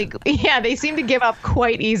really. Yeah, they seem to give up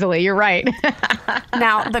quite easily. You're right.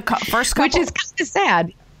 Now, the first couple. Which is kind of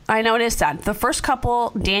sad. I know it is sad. The first couple,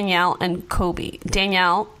 Danielle and Kobe.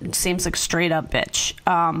 Danielle seems like straight up bitch.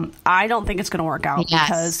 I don't think it's going to work out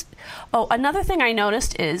because... Oh, another thing I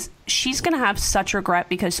noticed is she's going to have such regret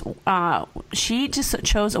because she just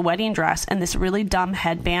chose a wedding dress and this really dumb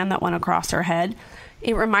headband that went across her head.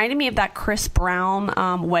 It reminded me of that Chris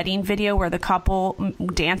Brown wedding video where the couple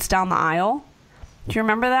danced down the aisle. Do you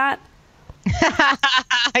remember that?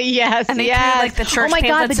 Yes, and they threw like the church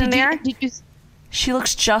pamphlets in there. She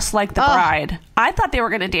looks just like the bride. I thought they were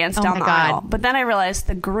going to dance down the aisle. But then I realized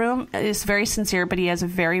the groom is very sincere, but he has a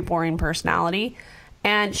very boring personality.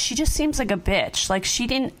 And she just seems like a bitch. Like, she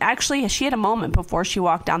had a moment before she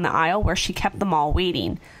walked down the aisle where she kept them all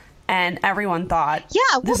waiting. And everyone thought,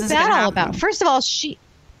 what's that all about? First of all, she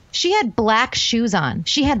had black shoes on.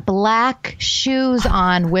 She had black shoes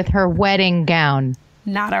on with her wedding gown.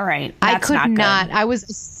 Not all right. That's I was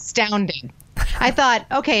astounded. I thought,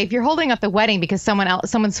 okay, if you're holding up the wedding because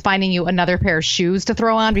someone's finding you another pair of shoes to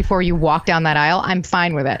throw on before you walk down that aisle, I'm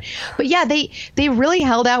fine with it. But yeah, they really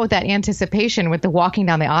held out with that anticipation with the walking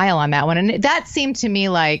down the aisle on that one. And that seemed to me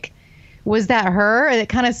like, was that her? It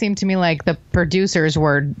kind of seemed to me like the producers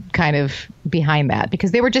were kind of behind that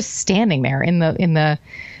because they were just standing there in the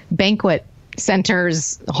banquet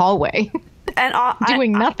center's hallway and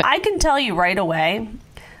doing nothing. I can tell you right away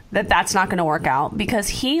that that's not going to work out because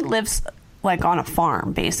he lives like on a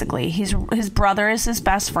farm, basically. His brother is his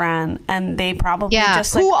best friend, and they probably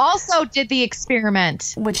who also did the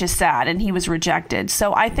experiment, which is sad, and he was rejected.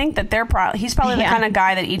 So I think that he's probably the kind of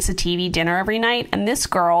guy that eats a TV dinner every night. And this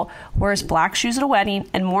girl wears black shoes at a wedding,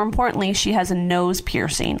 and more importantly, she has a nose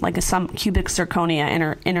piercing, like some cubic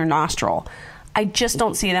zirconia in her nostril. I just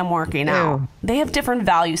don't see them working out. They have different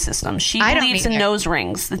value systems. She believes in nose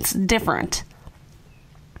rings. It's different.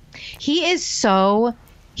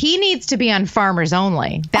 He needs to be on Farmers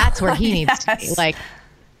Only. That's where he needs to be. Like,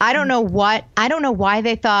 I don't know why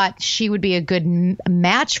they thought she would be a good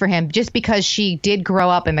match for him just because she did grow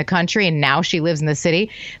up in the country and now she lives in the city.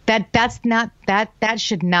 That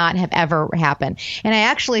should not have ever happened. And I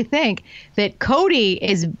actually think that Cody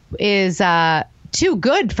is too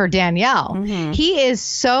good for Danielle. Mm-hmm. He is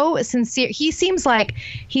so sincere. He seems like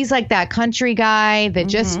he's like that country guy that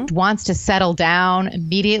just wants to settle down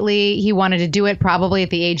immediately. He wanted to do it probably at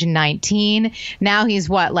the age of 19. Now he's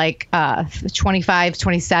 25,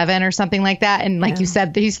 27 or something like that. And like you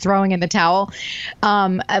said, he's throwing in the towel.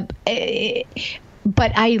 But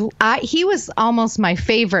he was almost my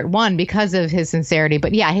favorite one because of his sincerity.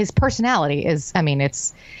 But yeah, his personality is,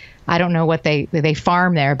 I don't know what they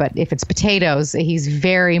farm there, but if it's potatoes, he's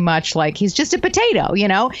very much like he's just a potato, you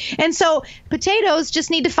know? And so potatoes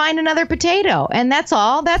just need to find another potato. And that's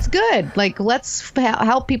all. That's good. Like, let's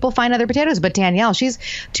help people find other potatoes. But Danielle, she's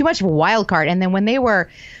too much of a wild card. And then when they were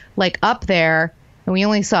like up there and we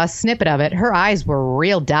only saw a snippet of it, her eyes were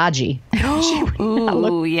real dodgy.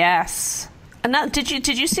 Ooh, yes. And now, did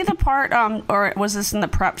you see the part, or was this in the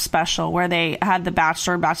prep special where they had the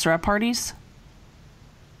bachelor and bachelorette parties?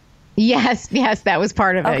 Yes, that was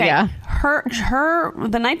part of it. Yeah. Her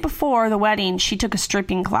the night before the wedding, she took a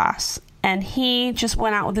stripping class, and he just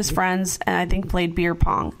went out with his friends and I think played beer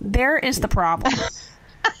pong. There is the problem.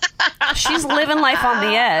 She's living life on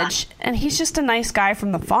the edge, and he's just a nice guy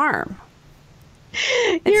from the farm.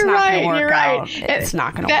 You're right. It's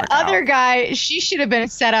not going to work out. That other guy, she should have been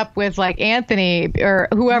set up with like Anthony or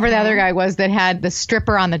whoever the other guy was that had the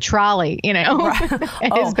stripper on the trolley, you know,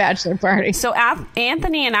 at his bachelor party. So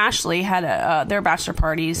Anthony and Ashley had their bachelor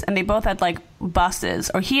parties, and they both had like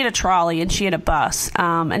buses, or he had a trolley and she had a bus.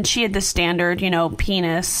 And she had the standard, you know,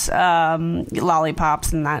 penis,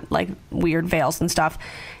 lollipops and that like weird veils and stuff.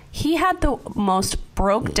 He had the most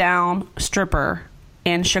broke down stripper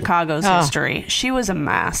in Chicago's history. She was a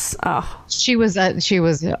mess. Oh. She was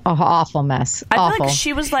an awful mess. I feel like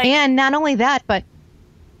she was like, and not only that, but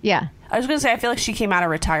yeah. I was going to say, I feel like she came out of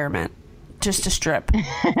retirement just to strip.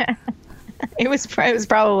 It was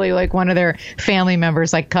probably like one of their family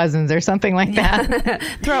members, like cousins or something like that.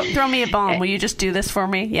 Throw me a bone. Will you just do this for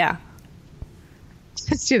me? Yeah.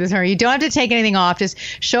 Let's do this. You don't have to take anything off. Just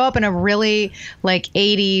show up in a really like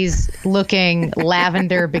 80s looking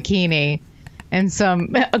lavender bikini and some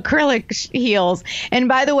acrylic heels. And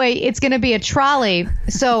by the way, it's going to be a trolley.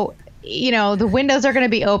 So, you know, the windows are going to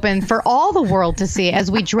be open for all the world to see as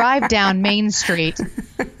we drive down Main Street.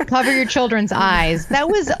 Cover your children's eyes. That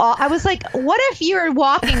was all. I was like, what if you're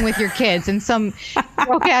walking with your kids and some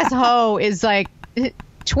broke-ass hoe is like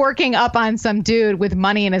twerking up on some dude with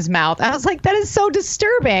money in his mouth? I was like, that is so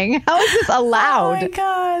disturbing. How is this allowed? Oh my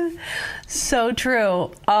God. So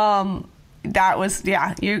true. That was,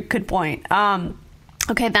 yeah, good point.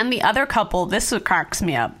 Okay, then the other couple, this cracks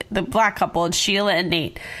me up. The black couple, Sheila and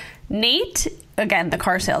Nate. Nate, again, the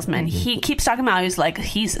car salesman, he keeps talking about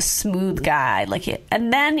he's a smooth guy.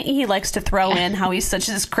 And then he likes to throw in how he's such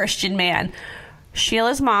this Christian man.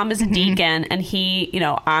 Sheila's mom is a deacon, and he, you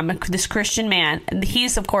know, this Christian man. And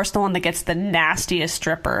he's, of course, the one that gets the nastiest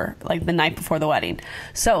stripper, like, the night before the wedding.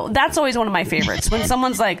 So that's always one of my favorites. When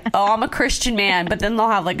someone's like, oh, I'm a Christian man, but then they'll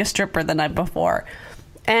have, like, a stripper the night before.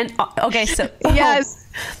 And, okay, so... Yes.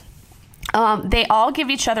 They all give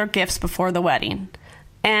each other gifts before the wedding.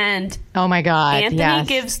 And oh my God, Anthony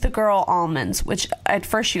gives the girl almonds, which at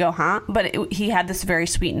first you go, huh? But he had this very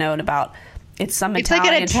sweet note about it's Italian like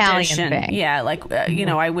an Italian tradition. thing. Yeah, like, you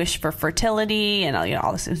know, I wish for fertility and, you know,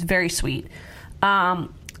 all this. It was very sweet.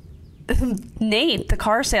 Nate, the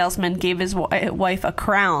car salesman, gave his wife a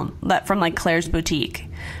crown from like Claire's Boutique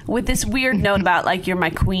with this weird note about like, you're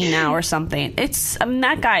my queen now or something.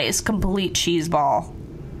 That guy is complete cheeseball.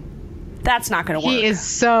 That's not going to work. He is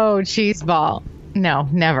so cheeseball. No,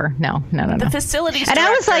 never. No. The facilities director. And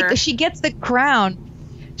I was like, she gets the crown.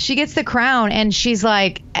 And she's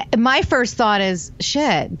like, my first thought is,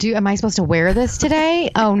 shit, am I supposed to wear this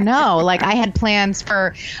today? Oh no. Like, I had plans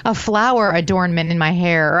for a flower adornment in my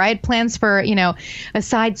hair, or I had plans for, you know, a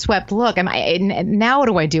side swept look. Now what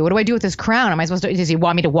do I do? What do I do with this crown? Am I supposed to, does he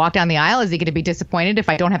want me to walk down the aisle? Is he going to be disappointed if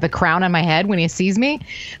I don't have the crown on my head when he sees me?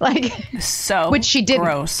 Like, so which she didn't.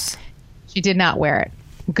 Gross. She did not wear it.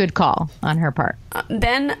 Good call on her part.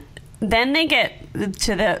 Then they get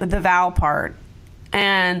to the vow part,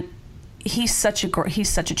 and he's such a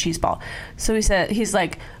cheeseball. So he's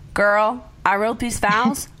like, girl, I wrote these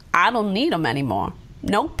vows. I don't need them anymore.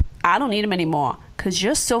 Nope, I don't need them anymore because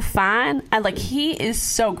you're so fine. He is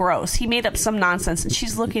so gross. He made up some nonsense, and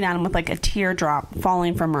she's looking at him with like a teardrop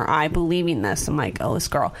falling from her eye, believing this. I'm like, oh, this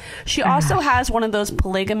girl. She also has one of those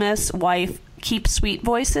polygamous wife keep sweet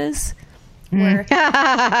voices. Where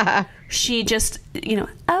she just, you know,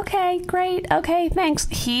 okay, great, okay, thanks.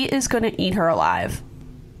 He is going to eat her alive.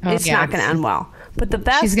 It's not going to end well. But the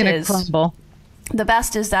best she's gonna crumble. The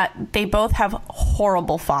best is that they both have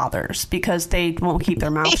horrible fathers because they won't keep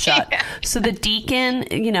their mouth shut. So the deacon,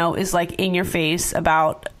 you know, is like in your face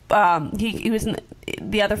about he was in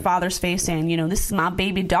the other father's face saying, you know, this is my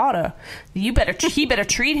baby daughter. He better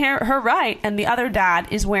treat her right. And the other dad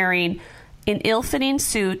is wearing an ill-fitting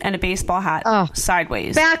suit and a baseball hat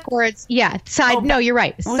sideways. Backwards. Yeah. No, you're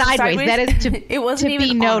right. Sideways. That is it wasn't to even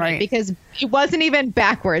be noted right. Because it wasn't even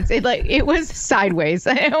backwards. It was sideways.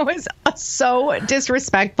 It was so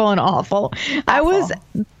disrespectful and awful. I was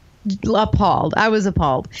appalled.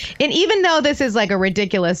 And even though this is like a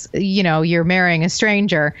ridiculous, you know, you're marrying a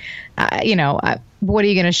stranger, you know, what are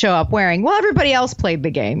you going to show up wearing? Well, everybody else played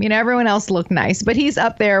the game. You know, everyone else looked nice, but he's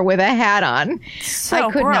up there with a hat on. So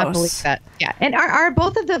I could not believe that. Yeah. And are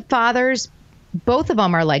both of the fathers, both of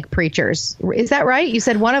them are like preachers. Is that right? You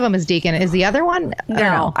said one of them is deacon. Is the other one?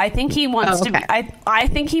 No, I think he wants to be, I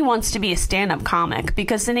think he wants to be a stand-up comic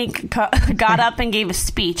because then he got up and gave a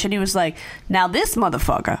speech and he was like, now this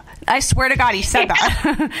motherfucker, I swear to God, he said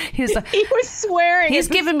that. He's like, he was swearing. He's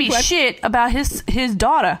giving me shit about his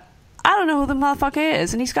daughter. I don't know who the motherfucker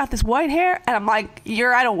is, and he's got this white hair, and I'm like,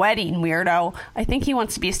 you're at a wedding, weirdo. I think he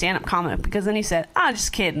wants to be a stand-up comic, because then he said,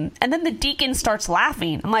 just kidding. And then the deacon starts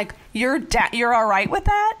laughing. I'm like, you're all right with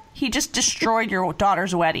that? He just destroyed your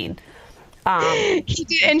daughter's wedding. He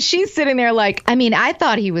did, and she's sitting there like, I mean, I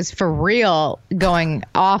thought he was for real going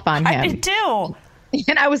off on him. I did too.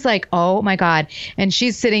 And I was like, oh my God. And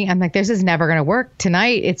she's sitting, I'm like, this is never going to work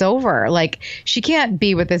tonight. It's over. Like, she can't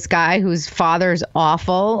be with this guy whose father's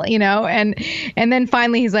awful, you know? And then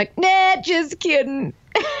finally he's like, nah, just kidding.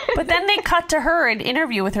 But then they cut to her, an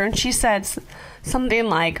interview with her, and she said something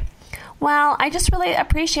like, well, I just really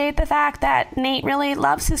appreciate the fact that Nate really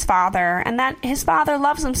loves his father and that his father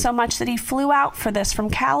loves him so much that he flew out for this from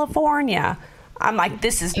California. I'm like,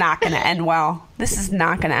 this is not going to end well. This is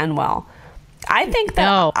not going to end well. I think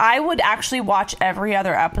that I would actually watch every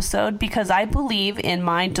other episode because I believe in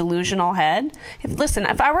my delusional head.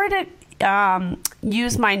 If I were to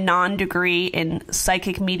use my non-degree in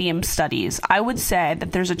psychic medium studies, I would say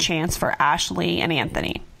that there's a chance for Ashley and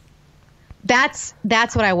Anthony. That's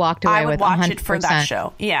what I walked away with. I would watch 100%. it for that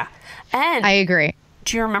show. Yeah. And I agree.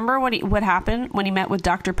 do you remember what happened when he met with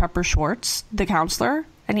Dr. Pepper Schwartz, the counselor?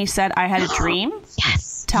 And he said, I had a dream.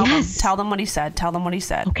 Yes. Tell them what he said. Tell them what he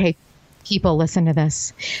said. Okay. People, listen to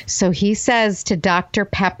this. So he says to Dr.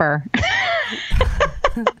 Pepper,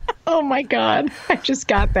 oh my God, I just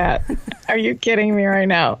got that. Are you kidding me right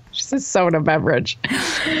now? Just a soda beverage.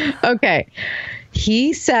 Okay.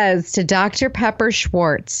 He says to Dr. Pepper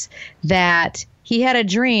Schwartz that he had a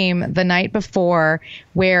dream the night before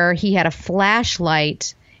where he had a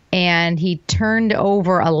flashlight and he turned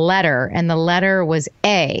over a letter and the letter was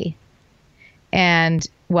A. And,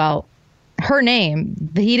 well, her name,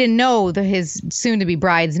 he didn't know his soon-to-be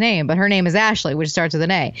bride's name, but her name is Ashley, which starts with an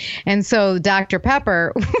A. And so Dr.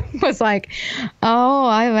 Pepper was like, oh,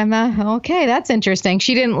 I'm okay, that's interesting.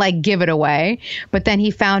 She didn't, like, give it away. But then he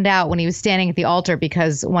found out when he was standing at the altar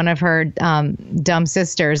because one of her dumb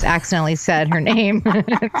sisters accidentally said her name.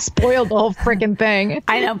 Spoiled the whole freaking thing.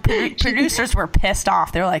 I know. Producers were pissed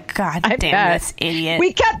off. They're like, God damn this idiot.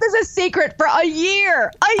 We kept this a secret for a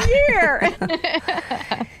year.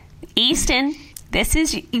 Easton, this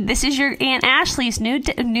is your Aunt Ashley's new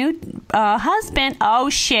husband. Oh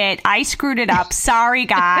shit, I screwed it up. Sorry,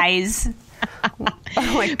 guys.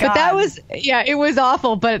 Oh my God. But that was, it was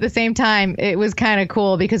awful. But at the same time, it was kind of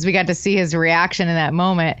cool because we got to see his reaction in that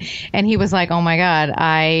moment. And he was like, oh my God,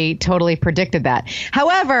 I totally predicted that.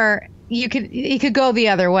 However, he could go the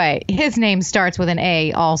other way. His name starts with an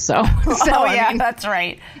A also. So, that's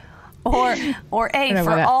right. Or A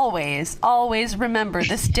for always. Always remember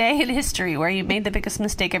this day in history where you made the biggest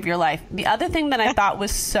mistake of your life. The other thing that I thought was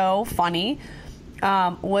so funny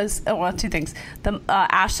was two things.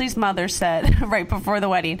 Ashley's mother said right before the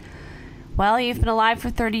wedding, well, you've been alive for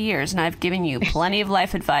 30 years and I've given you plenty of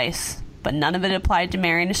life advice, but none of it applied to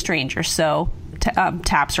marrying a stranger. So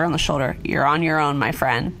taps her on the shoulder. You're on your own, my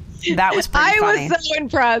friend. That was pretty funny. I was so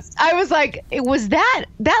impressed. I was like,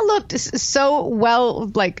 that looked so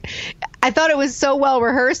well, like, I thought it was so well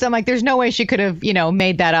rehearsed. I'm like, there's no way she could have,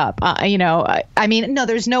 made that up. I mean, no,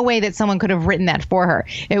 there's no way that someone could have written that for her.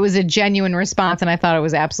 It was a genuine response, and I thought it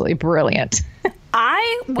was absolutely brilliant.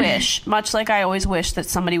 I wish, much like I always wish, that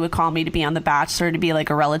somebody would call me to be on The Bachelor, to be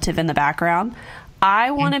like a relative in the background.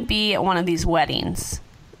 I want to be at one of these weddings.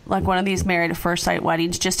 Like one of these Married at First Sight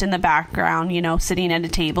weddings, just in the background, sitting at a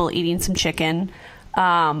table, eating some chicken.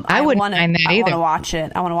 I wouldn't mind that either. I want to watch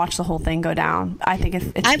it. I want to watch the whole thing go down. I think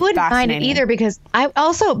it's I wouldn't mind it either because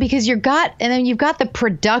you've got the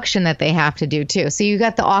production that they have to do too. So you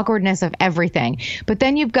got the awkwardness of everything, but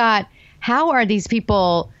then you've got how are these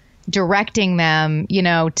people directing them,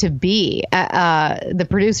 to be the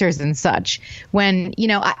producers and such when,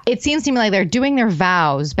 it seems to me like they're doing their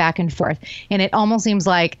vows back and forth. And it almost seems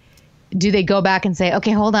like, do they go back and say,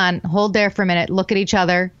 okay, hold there for a minute. Look at each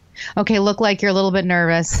other. Okay. Look like you're a little bit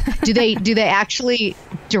nervous. Do they actually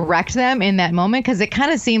direct them in that moment? Cause it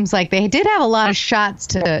kind of seems like they did have a lot of shots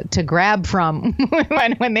to grab from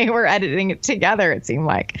when they were editing it together, it seemed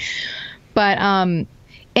like, but,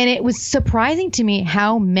 and it was surprising to me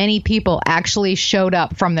how many people actually showed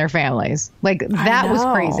up from their families. Like, that was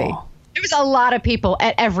crazy. There was a lot of people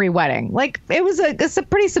at every wedding. Like, it's a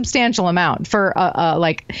pretty substantial amount for, I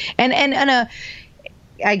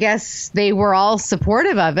guess they were all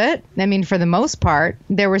supportive of it. I mean, for the most part,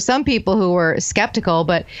 there were some people who were skeptical,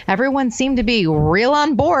 but everyone seemed to be real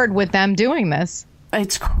on board with them doing this.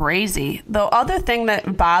 It's crazy. The other thing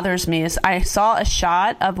that bothers me is I saw a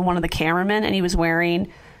shot of one of the cameramen and he was wearing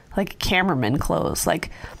like cameraman clothes,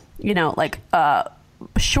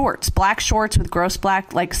 shorts, black shorts with gross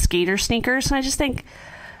black like skater sneakers. And I just think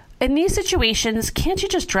in these situations, can't you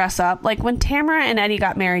just dress up? Like when Tamara and Eddie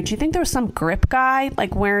got married, do you think there was some grip guy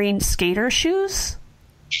like wearing skater shoes?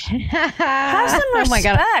 Have some respect. Oh my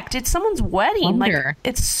God. It's someone's wedding. Wonder. Like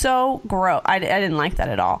it's so gross. I didn't like that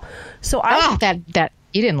at all. So that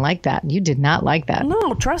you didn't like that. You did not like that.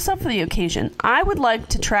 No, dress up for the occasion. I would like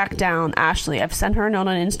to track down Ashley. I've sent her a note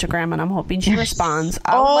on Instagram, and I'm hoping she responds.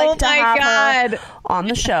 I would like to have her on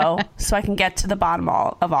the show so I can get to the bottom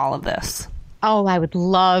of all of this. Oh, I would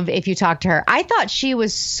love if you talked to her. I thought she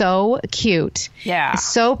was so cute. Yeah.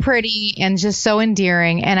 So pretty and just so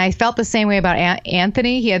endearing. And I felt the same way about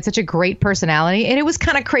Anthony. He had such a great personality. And it was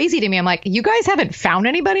kind of crazy to me. I'm like, you guys haven't found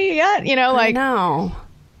anybody yet? I know.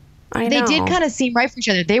 They did kind of seem right for each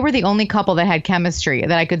other. They were the only couple that had chemistry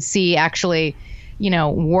that I could see actually,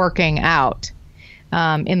 working out.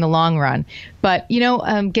 in the long run. But,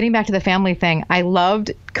 getting back to the family thing, I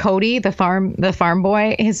loved Cody, the farm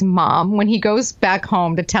boy, his mom, when he goes back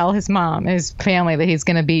home to tell his mom, his family, that he's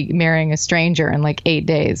going to be marrying a stranger in like 8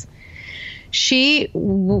 days. She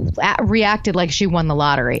reacted like she won the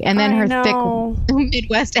lottery. And then her thick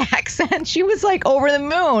Midwest accent, she was like over the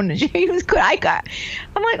moon.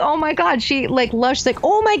 I'm like, oh my God. She like She's like,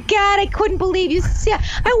 oh my God, I couldn't believe you.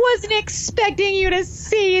 I wasn't expecting you to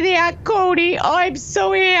see that, Cody. Oh, I'm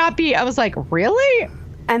so happy. I was like, really?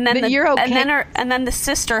 And then you're okay. And then the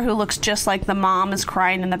sister who looks just like the mom is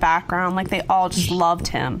crying in the background. Like they all just loved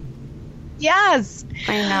him. Yes.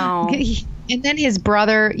 I know. And then his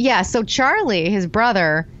brother, so Charlie, his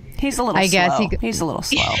brother, he's a little slow. He's a little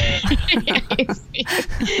slow.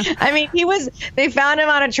 I mean, they found him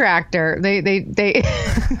on a tractor. They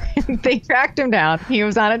tracked him down. He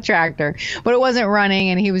was on a tractor, but it wasn't running,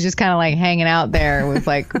 and he was just kind of like hanging out there with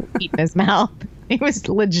like meat in his mouth. He was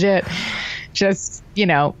legit just,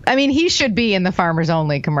 I mean, he should be in the Farmers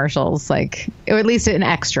Only commercials, like, or at least an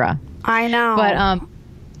extra. I know. But,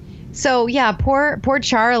 so yeah, poor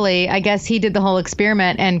Charlie, I guess he did the whole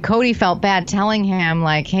experiment, and Cody felt bad telling him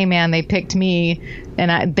like, hey man, they picked me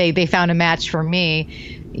and they found a match for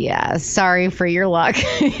me. Yeah, sorry for your luck.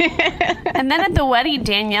 And then at the wedding,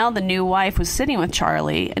 Danielle, the new wife, was sitting with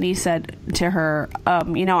Charlie, and he said to her,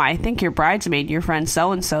 I think your bridesmaid, your friend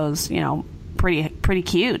so-and-so's, pretty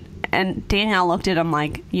cute. And Danielle looked at him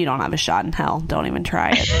like, you don't have a shot in hell. Don't even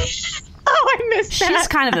try it. Oh, I missed that. She's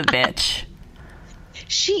kind of a bitch.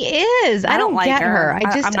 She is. I don't like get her.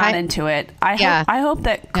 I'm not into it. I hope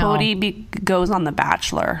that Cody goes on The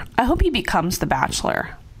Bachelor. I hope he becomes The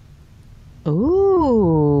Bachelor.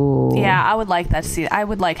 Ooh. Yeah, I would like that. I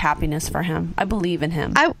would like happiness for him. I believe in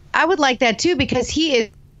him. I would like that too, because he is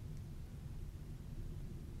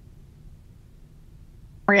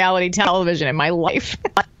reality television in my life.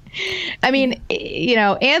 I mean,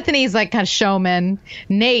 Anthony's like kind of showman.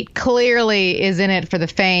 Nate clearly is in it for the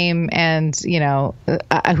fame and,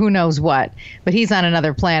 who knows what, but he's on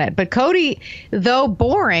another planet. But Cody, though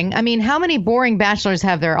boring, I mean, how many boring bachelors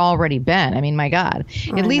have there already been? I mean, my God,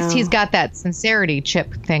 at least he's got that sincerity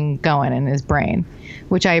chip thing going in his brain,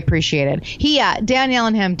 which I appreciated. Danielle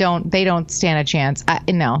and him don't stand a chance.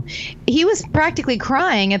 No, he was practically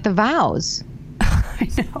crying at the vows. I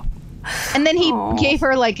know. And then he gave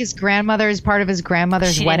her like his part of his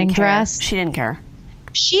grandmother's wedding dress. She didn't care.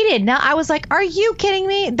 She did not. I was like, are you kidding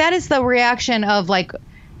me? That is the reaction of like,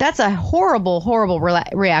 that's a horrible, horrible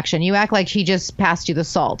reaction. You act like he just passed you the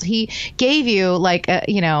salt. He gave you like,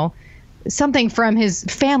 something from his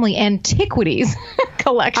family antiquities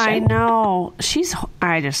collection. I know.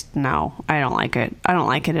 I don't like it. I don't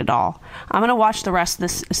like it at all. I'm going to watch the rest of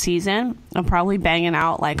this season. I'm probably banging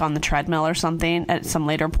out like on the treadmill or something at some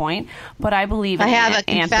later point. But I believe in I have a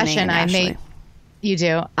confession I make. You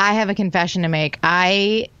do. I have a confession to make.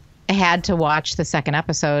 I had to watch the second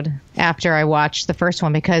episode after I watched the first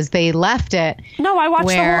one because they left it. No, I watched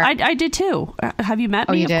the whole. I did too. Have you met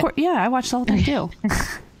me? You did? Of course. Yeah, I watched the whole thing too.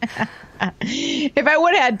 If I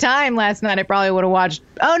would have had time last night, I probably would have watched.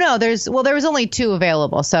 Oh no, there was only 2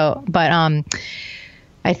 available. So, but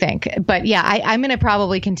I think, but yeah, I'm going to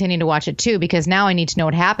probably continue to watch it too, because now I need to know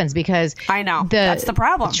what happens, because I know that's the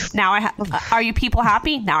problem. Now are you people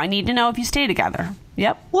happy? Now I need to know if you stay together.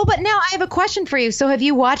 Yep. Well, but now I have a question for you. So have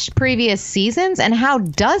you watched previous seasons, and how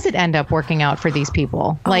does it end up working out for these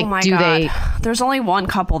people? Like, oh my God. There's only one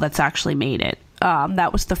couple that's actually made it.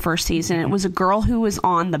 That was the first season. It was a girl who was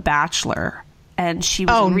on The Bachelor, and she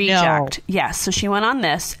was a reject. No. Yes, so she went on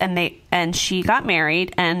this, and she got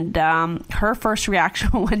married, and her first reaction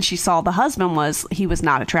when she saw the husband was he was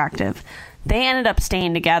not attractive. They ended up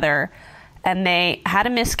staying together, and they had a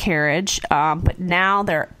miscarriage, but now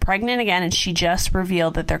they're pregnant again, and she just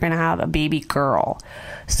revealed that they're going to have a baby girl.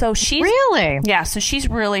 So she's really, yeah. So she's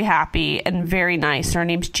really happy and very nice. Her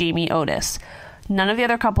name's Jamie Otis. None of the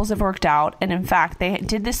other couples have worked out. And in fact, they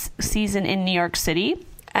did this season in New York City.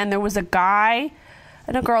 And there was a guy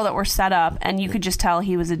and a girl that were set up. And you could just tell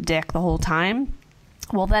he was a dick the whole time.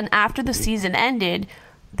 Well, then after the season ended,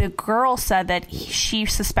 the girl said that she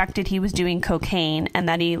suspected he was doing cocaine and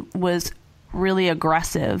that he was really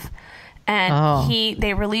aggressive. And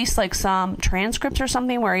they released like some transcripts or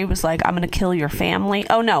something where he was like, I'm going to kill your family.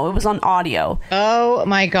 Oh, no, it was on audio. Oh,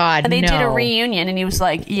 my God. And they did a reunion, and he was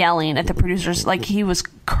like yelling at the producers like he was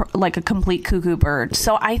like a complete cuckoo bird.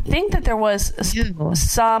 So I think that there was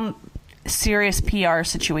some serious PR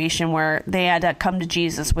situation where they had to come to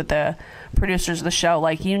Jesus with the producers of the show.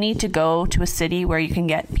 Like, you need to go to a city where you can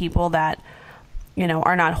get people that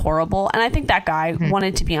are not horrible. And I think that guy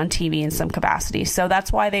wanted to be on TV in some capacity. So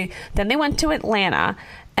that's why they went to Atlanta,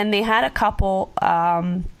 and they had a couple,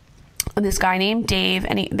 this guy named Dave,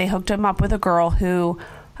 and they hooked him up with a girl who,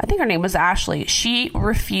 I think her name was Ashley. She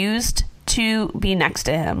refused to be next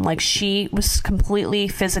to him. Like, she was completely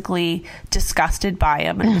physically disgusted by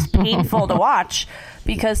him, and it was painful to watch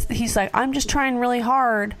because he's like, I'm just trying really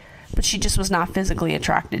hard. But she just was not physically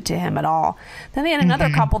attracted to him at all. Then they had another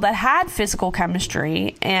couple that had physical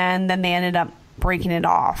chemistry, and then they ended up breaking it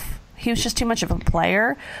off. He was just too much of a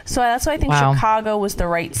player. So that's why I think Chicago was the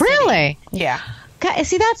right city. Really? Yeah.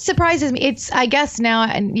 See, that surprises me. I guess now,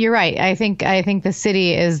 and you're right. I think the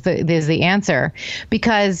city is the answer,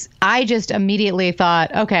 because I just immediately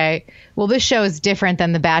thought, okay, well, this show is different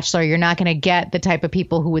than The Bachelor. You're not going to get the type of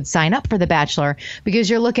people who would sign up for The Bachelor, because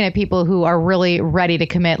you're looking at people who are really ready to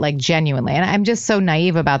commit, like, genuinely. And I'm just so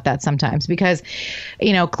naive about that sometimes, because,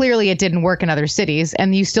 clearly it didn't work in other cities,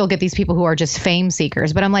 and you still get these people who are just fame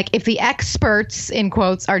seekers. But I'm like, if the experts, in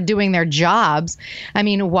quotes, are doing their jobs, I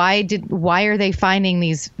mean, why are they finding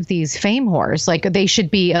these fame whores? Like, they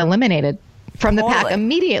should be eliminated from the pack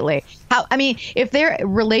immediately. If they're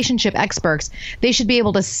relationship experts, they should be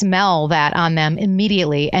able to smell that on them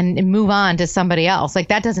immediately and move on to somebody else. Like,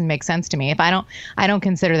 that doesn't make sense to me. If I don't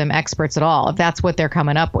consider them experts at all, if that's what they're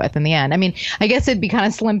coming up with in the end. I mean, I guess it'd be kind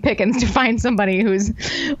of slim pickings to find somebody who's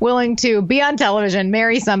willing to be on television,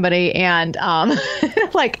 marry somebody, and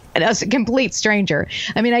like a complete stranger.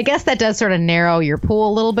 I mean, I guess that does sort of narrow your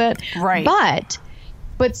pool a little bit. Right.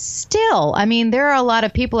 But still, I mean, there are a lot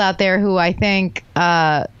of people out there who I think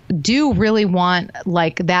do really want,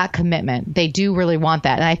 like, that commitment. They do really want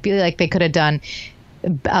that. And I feel like they could have done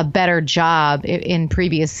a better job in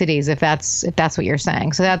previous cities, if that's what you're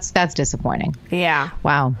saying. So that's disappointing. Yeah.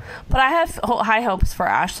 Wow. But I have high hopes for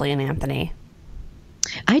Ashley and Anthony.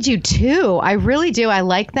 I do too. I really do. I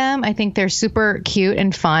like them. I think they're super cute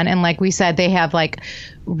and fun. And like we said, they have, like,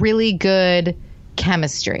 really good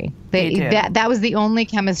chemistry. That was the only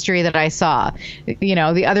chemistry that I saw.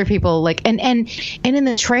 The other people, like, and in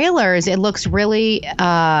the trailers, it looks really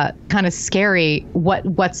kind of scary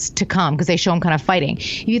what's to come, because they show them kind of fighting.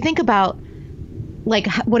 You think about, like,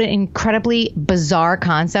 what an incredibly bizarre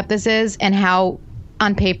concept this is, and how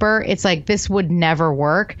on paper it's like this would never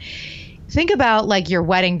work. Think about, like, your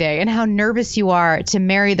wedding day and how nervous you are to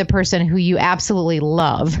marry the person who you absolutely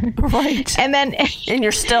love. Right. And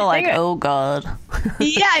you're still like, oh God.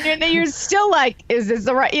 Yeah. And then you're still like, is this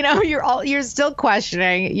the right, you're still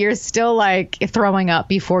questioning. You're still, like, throwing up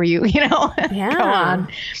before you, go on.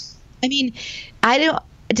 I mean,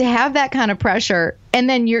 to have that kind of pressure, and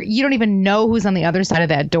then you don't even know who's on the other side of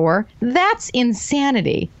that door. That's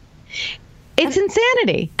insanity. It's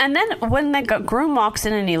insanity. And then when the groom walks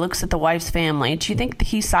in and he looks at the wife's family, do you think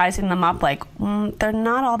he's sizing them up like, they're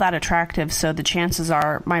not all that attractive, so the chances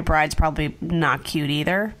are my bride's probably not cute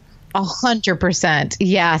either? 100%.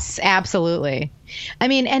 Yes, absolutely. I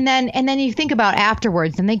mean, and then you think about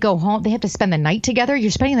afterwards, and they go home, they have to spend the night together.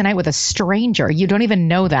 You're spending the night with a stranger. You don't even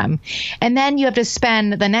know them. And then you have to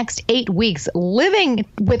spend the next 8 weeks living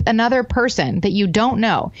with another person that you don't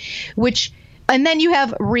know, and then you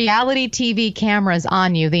have reality TV cameras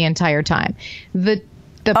on you the entire time. The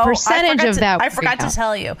percentage of that. I forgot to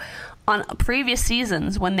tell you. On previous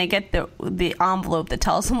seasons, when they get the envelope that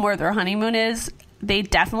tells them where their honeymoon is, they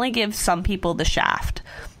definitely give some people the shaft.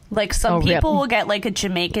 Like, some people will get, like, a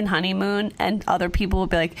Jamaican honeymoon, and other people will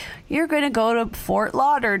be like, you're going to go to Fort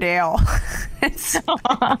Lauderdale. It's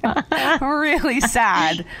really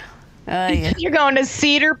sad. Yeah. You're going to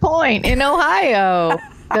Cedar Point in Ohio.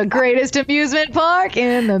 The greatest amusement park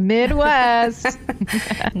in the Midwest.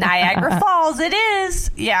 Niagara Falls, it is.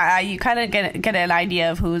 Yeah, you kind of get an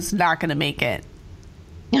idea of who's not going to make it.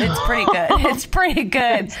 It's pretty good. It's pretty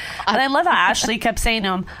good. And I love how Ashley kept saying to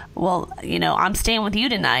him, well, I'm staying with you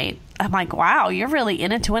tonight. I'm like, wow, you're really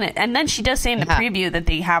into it. And then she does say in the preview that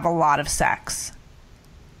they have a lot of sex.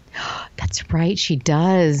 That's right. She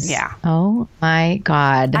does. Yeah. Oh, my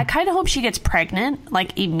God. I kind of hope she gets pregnant,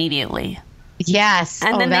 like, immediately. Yes.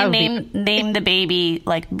 And then they name the baby,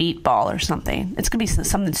 like, Meatball or something. It's going to be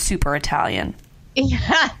something super Italian.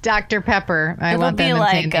 Yeah, Dr. Pepper. It'll be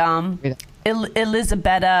like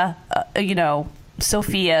Elisabetta,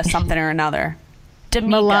 Sophia something or another.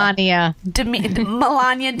 Melania.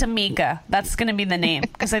 Melania D'Amica. That's going to be the name,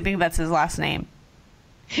 because I think that's his last name.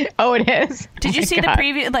 Oh, it is. Did you see the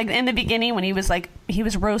preview, like, in the beginning when he was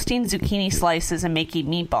roasting zucchini slices and making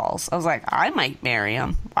meatballs? I was like, I might marry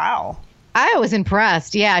him. Wow. I was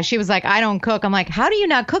impressed. Yeah, she was like, I don't cook. I'm like, how do you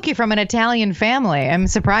not cook? You're from an Italian family. I'm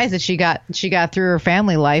surprised that she got through her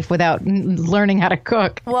family life without learning how to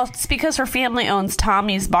cook. Well, it's because her family owns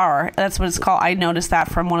Tommy's Bar. That's what it's called. I noticed that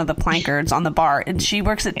from one of the placards on the bar. And she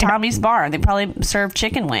works at Tommy's Bar. They probably serve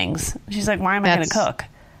chicken wings. She's like, why am I going to cook?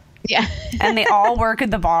 Yeah. And they all work at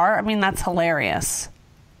the bar. I mean, that's hilarious.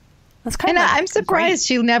 That's kind of. I'm surprised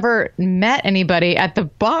she never met anybody at the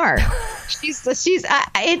bar.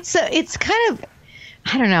 It's kind of,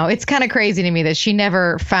 I don't know. It's kind of crazy to me that she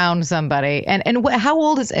never found somebody. And how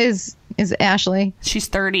old is Ashley? She's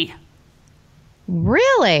 30.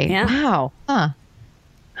 Really? Yeah. Wow.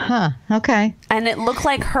 Huh. Okay. And it looked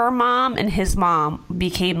like her mom and his mom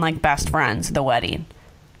became like best friends at the wedding.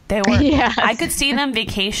 They were. Yes. I could see them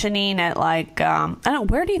vacationing at like I don't know.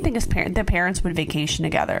 Where do you think their parents would vacation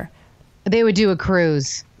together? They would do a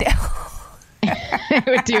cruise. They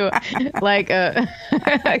would do like a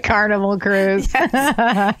carnival cruise. Yes.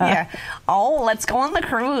 Yeah. Oh, let's go on the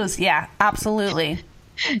cruise. Yeah, absolutely.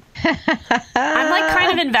 I'm like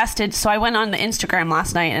kind of invested, so I went on the Instagram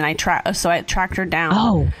last night and I tracked her down.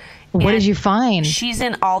 Oh. What did you find? She's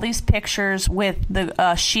in all these pictures with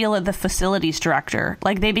the Sheila, the facilities director.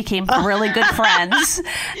 Like they became really good friends.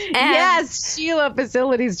 And, yes, Sheila,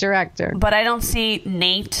 facilities director. But I don't see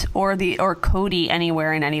Nate or Cody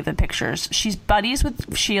anywhere in any of the pictures. She's buddies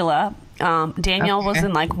with Sheila. Danielle was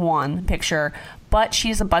in like one picture, but she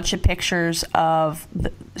has a bunch of pictures of.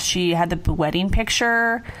 She had the wedding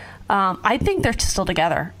picture. I think they're still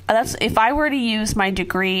together. That's if I were to use my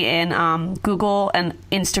degree in Google and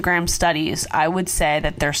Instagram studies, I would say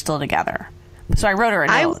that they're still together. So I wrote her a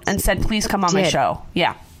note and said, "Please come on my show."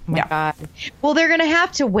 Yeah. Oh my God. Well, they're going to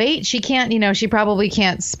have to wait. She can't, she probably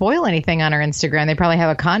can't spoil anything on her Instagram. They probably have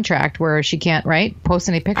a contract where she can't, post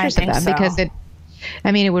any pictures of them because it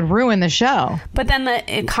would ruin the show. But then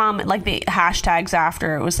the comment, like the hashtags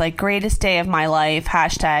after, it was like greatest day of my life,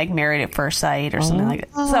 hashtag married at first sight or something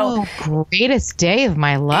like that. So greatest day of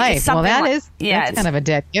my life. Well, that's kind of a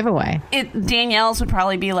dead giveaway. Danielle's would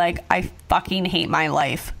probably be like, I fucking hate my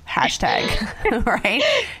life, hashtag, right?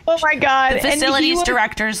 Oh my God. The facilities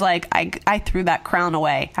director's like, I threw that crown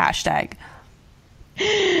away, hashtag.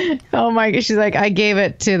 Oh my gosh, she's like, I gave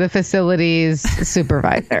it to the facilities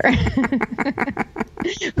supervisor,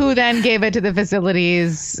 who then gave it to the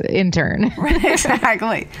facilities intern. Right,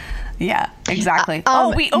 exactly. Yeah, exactly.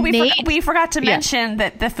 We forgot to mention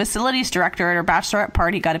that the facilities director at her bachelorette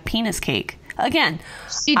party got a penis cake. Again,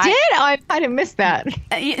 she did. I didn't miss that.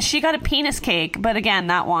 She got a penis cake, but again,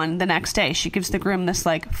 that one the next day, she gives the groom this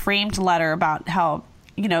like framed letter about how.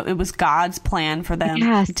 It was God's plan for them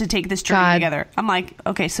to take this journey together. I'm like,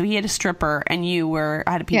 okay, so he had a stripper and you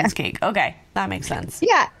had a penis cake. Okay, that makes sense.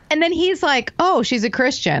 Yeah, and then he's like, oh, she's a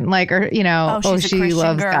Christian, like, or she's a Christian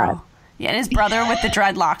loves girl. God. Yeah, and his brother with the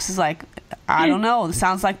dreadlocks is like, I don't know,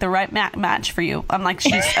 sounds like the right match for you. I'm like,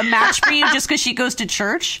 she's a match for you just because she goes to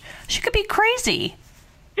church? She could be crazy.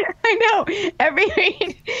 I know.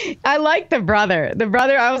 I like the brother.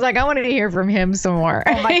 I was like, I wanted to hear from him some more.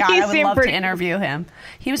 Oh my God, I would love to interview him.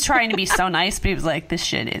 He was trying to be so nice, but he was like, this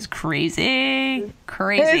shit is crazy.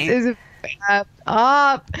 Crazy. This is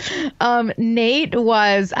up. Nate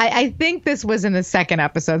was, I think this was in the second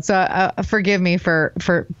episode, so forgive me for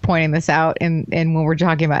pointing this out in when we're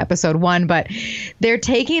talking about episode 1, but they're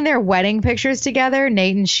taking their wedding pictures together,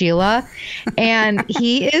 Nate and Sheila, and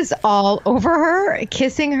he is all over her,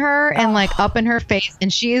 kissing her and like up in her face,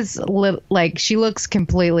 and she looks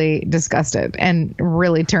completely disgusted and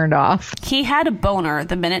really turned off. He had a boner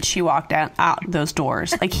the minute she walked out those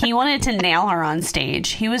doors. Like he wanted to nail her on stage.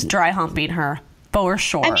 He was dry humping her for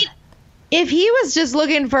sure. I mean, if he was just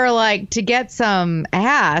looking for to get some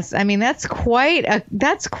ass, that's quite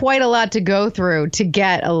a lot to go through to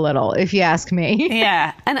get a little, if you ask me.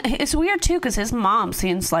 Yeah, and it's weird too because his mom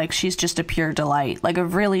seems like she's just a pure delight, like a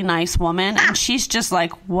really nice woman, and she's just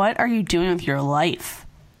like, "What are you doing with your life?"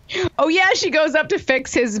 Oh yeah, she goes up to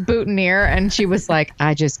fix his boutonniere, and she was like,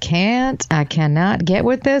 "I cannot get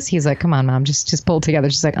with this." He's like, "Come on, Mom, just pull it together."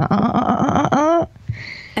 She's like,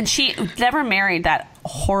 And she never married that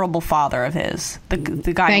horrible father of his, the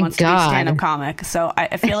guy who wants to be a stand-up comic. So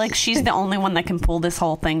I feel like she's the only one that can pull this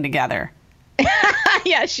whole thing together.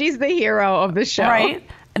 Yeah, she's the hero of the show. Right?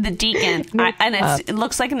 The deacon. It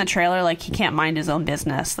looks like in the trailer, like he can't mind his own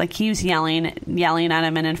business. Like he was yelling at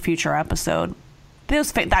him in a future episode.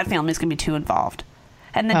 That family's going to be too involved.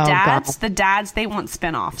 And the dads, they want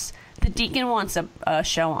spinoffs. The deacon wants a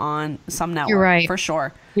show on some network. You're right. For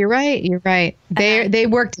sure. You're right. They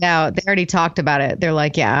worked it out. They already talked about it. They're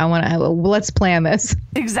like, yeah, let's plan this.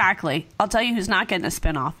 Exactly. I'll tell you who's not getting a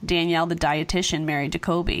spinoff. Danielle, the dietitian, married to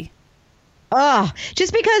Kobe.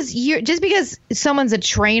 Just because someone's a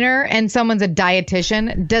trainer and someone's a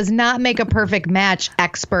dietitian does not make a perfect match,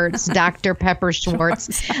 experts, Dr. Pepper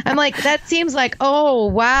Schwartz. I'm like, that seems like, oh,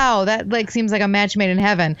 wow. That like seems like a match made in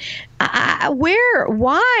heaven. Where?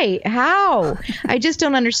 Why? How? I just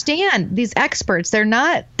don't understand these experts. They're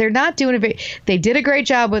not doing they did a great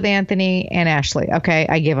job with Anthony and Ashley. Okay.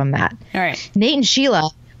 I give them that. All right. Nate and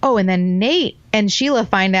Sheila. Oh, and then Nate and Sheila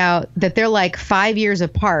find out that they're like 5 years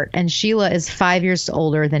apart, and Sheila is 5 years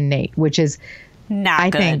older than Nate, which is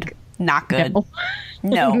not good. Not good.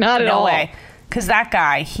 No, not at all. No way. Because that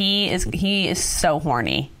guy, he is so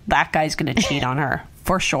horny. That guy's going to cheat on her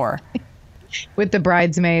for sure. With the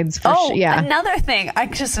bridesmaids. Yeah. Another thing.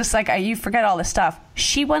 You forget all this stuff.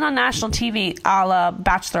 She went on national TV, a la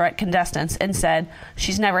Bachelorette contestants, and said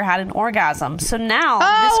she's never had an orgasm. So now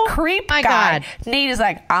this creep guy, Nate, is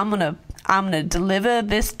like, I'm gonna deliver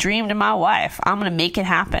this dream to my wife. I'm gonna make it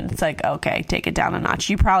happen. It's like, okay, take it down a notch.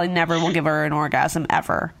 You probably never will give her an orgasm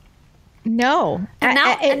ever. No. And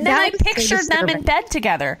then I pictured them in bed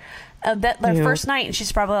together. Their first night, and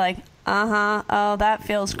she's probably like, oh, that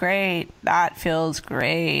feels great. That feels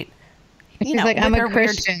great. She's like, I'm a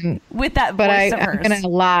Christian. With that but voice of hers. I'm going to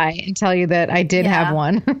lie and tell you that I did have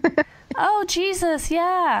one. Oh, Jesus,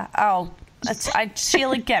 yeah. Oh,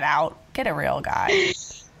 Sheila, get out. Get a real guy.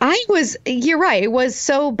 You're right. It was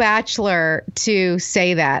so Bachelor to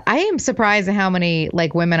say that. I am surprised at how many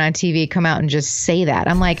like women on TV come out and just say that.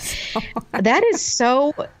 I'm like, that is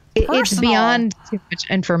so... It's beyond too much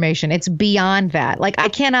information. It's beyond that. Like, I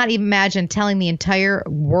cannot even imagine telling the entire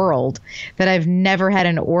world that I've never had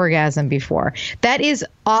an orgasm before. That is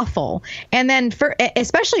awful. And then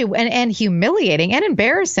especially and humiliating and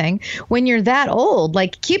embarrassing when you're that old.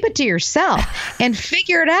 Like, keep it to yourself and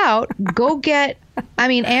figure it out. Go get. I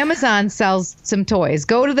mean, Amazon sells some toys.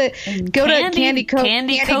 Go to Candy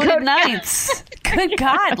Coated Nights. Good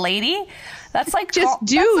God, lady. That's like just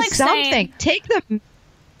do something. Take the.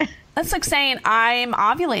 That's like saying I'm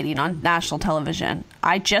ovulating on national television.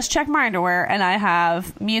 I just checked my underwear and I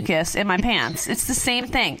have mucus in my pants. It's the same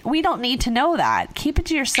thing. We don't need to know that. Keep it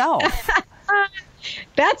to yourself.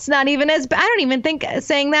 That's not even as bad. I don't even think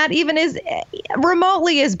saying that even is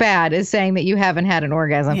remotely as bad as saying that you haven't had an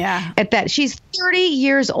orgasm. Yeah. At that, she's 30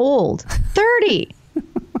 years old. 30.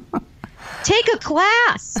 Take a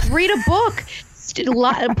class. Read a book.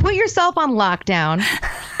 Put yourself on lockdown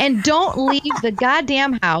and don't leave the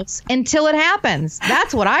goddamn house until it happens.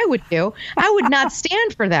 That's what I would do. I would not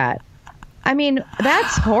stand for that. I mean,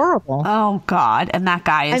 that's horrible. Oh, God. And that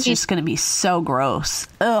guy is just going to be so gross.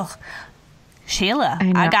 Ugh. Sheila,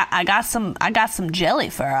 I got some jelly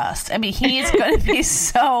for us. I mean, he's going to be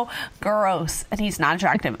so gross, and he's not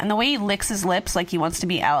attractive. And the way he licks his lips like he wants to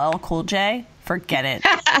be LL Cool J, forget it.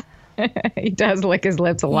 He does lick his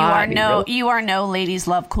lips a lot. You are no ladies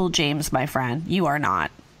love Cool James, my friend. You are not.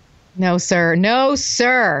 No, sir. No,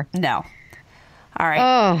 sir. No. All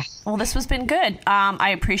right. Well, this has been good. I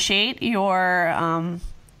appreciate your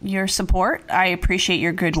support. I appreciate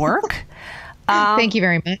your good work. Thank you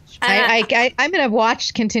very much. I'm going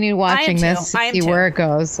to continue watching this, see where it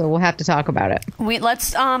goes. So we'll have to talk about it.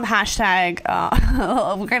 Let's hashtag.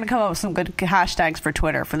 We're going to come up with some good hashtags for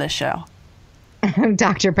Twitter for this show.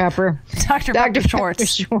 Dr. Pepper. Dr. Pepper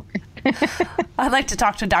Schwartz. I'd like to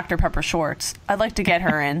talk to Dr. Pepper Schwartz. I'd like to get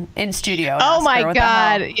her in studio. Oh my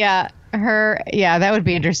God. Yeah. That would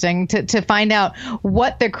be interesting to find out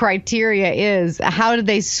what the criteria is. How did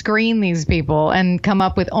they screen these people and come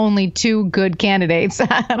up with only 2 good candidates?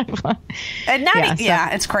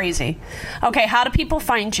 It's crazy. Okay. How do people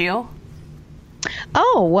find you?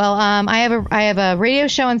 Oh, well, I have a radio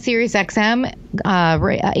show on Sirius XM,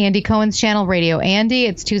 Andy Cohen's channel, Radio Andy.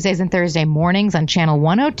 It's Tuesdays and Thursday mornings on channel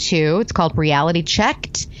 102. It's called Reality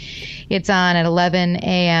Checked. It's on at 11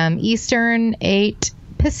 a.m. Eastern, 8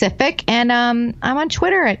 Pacific. And I'm on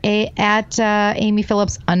Twitter at Amy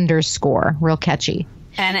Phillips _. Real catchy.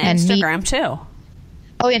 And Instagram, too.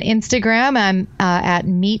 Oh, and Instagram, I'm at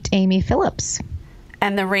Meet Amy Phillips.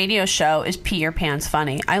 And the radio show is Pee Your Pants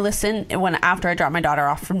Funny. I listen after I drop my daughter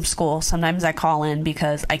off from school. Sometimes I call in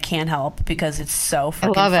because I can't help because it's so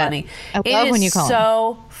freaking funny. I love when you call in. It is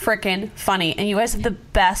so freaking funny. And you guys have the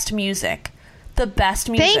best music. The best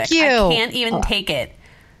music. Thank you. I can't even take it.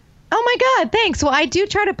 Oh my God, thanks. Well, I do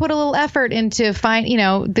try to put a little effort into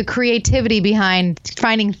the creativity behind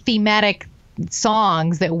finding thematic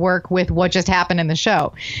songs that work with what just happened in the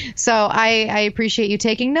show. So I appreciate you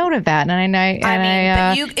taking note of that.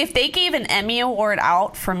 If they gave an Emmy Award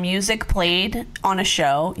out for music played on a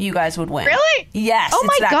show, you guys would win. Really? Yes. Oh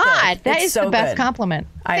my God, good. that is so the best good. compliment.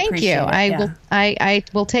 I Thank you. appreciate it, I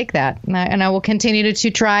will take that, and I will continue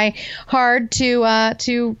to try hard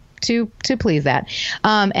to please that.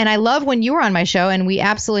 And I love when you were on my show, and we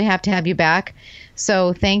absolutely have to have you back.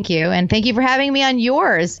 So thank you, and thank you for having me on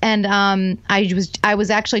yours. And I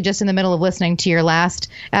was actually just in the middle of listening to your last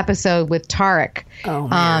episode with Tarek. Oh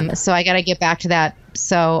man. So I got to get back to that.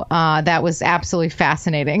 So that was absolutely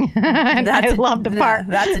fascinating. And I love the part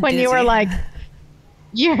when you were like,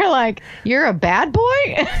 you're a bad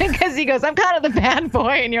boy? Because he goes, I'm kind of the bad boy.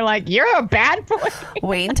 And you're like, you're a bad boy?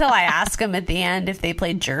 Wait until I ask him at the end if they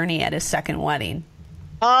played Journey at his second wedding.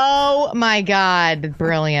 Oh my God.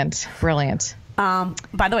 Brilliant. Brilliant.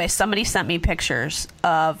 By the way, somebody sent me pictures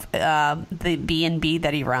of the B&B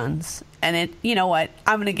that he runs. And you know what?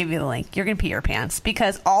 I'm going to give you the link. You're going to pee your pants.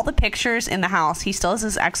 Because all the pictures in the house, he still has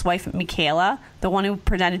his ex-wife, Michaela, the one who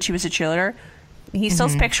pretended she was a cheerleader. He still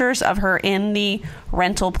has pictures of her in the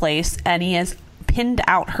rental place, and he has pinned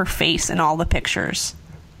out her face in all the pictures.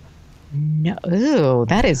 No, ooh,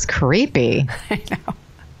 that is creepy. I know.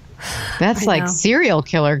 That's like serial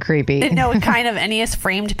killer creepy. No, kind of. And he has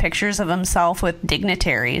framed pictures of himself with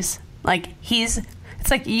dignitaries. Like it's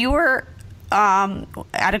like you were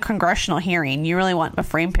at a congressional hearing. You really want a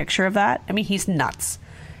framed picture of that? I mean, he's nuts.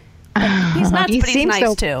 He's nuts, but he's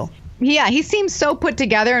nice too. Yeah, he seems so put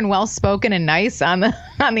together and well spoken and nice on the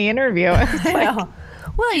interview. Well,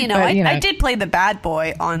 I did play the bad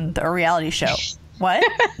boy on a reality show. What?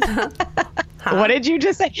 Huh? What did you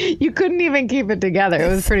just say? You couldn't even keep it together. It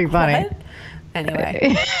was pretty funny. What?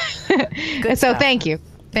 Anyway, good stuff. Thank you.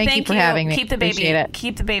 Thank you for having me. Keep the baby.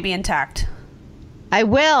 Keep the baby intact. I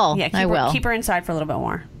will. Yeah, I will. Keep her inside for a little bit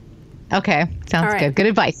more. Okay, sounds good. Good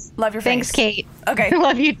advice. Love your face. Thanks, Kate. Okay,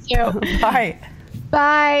 love you too. Bye.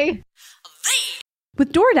 Bye.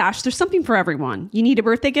 With DoorDash, there's something for everyone. You need a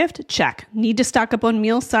birthday gift? Check. Need to stock up on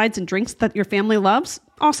meals, sides, and drinks that your family loves?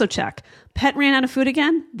 Also check. Pet ran out of food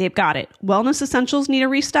again? They've got it. Wellness essentials need a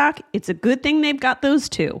restock? It's a good thing they've got those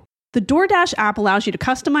too. The DoorDash app allows you to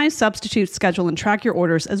customize, substitute, schedule, and track your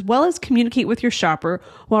orders, as well as communicate with your shopper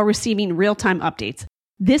while receiving real-time updates.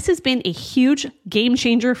 This has been a huge game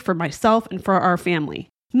changer for myself and for our family.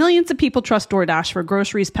 Millions of people trust DoorDash for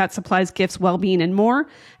groceries, pet supplies, gifts, well-being, and more,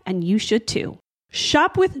 and you should too.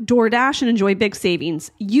 Shop with DoorDash and enjoy big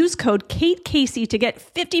savings. Use code Kate Casey to get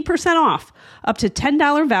 50% off, up to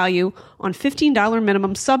 $10 value on $15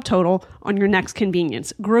 minimum subtotal on your next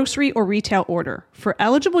convenience, grocery or retail order. For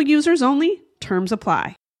eligible users only, terms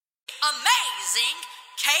apply. Amazing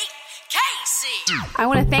Kate Casey. I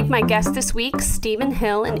want to thank my guests this week, Stephen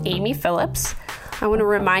Hill and Amy Phillips. I want to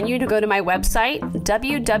remind you to go to my website,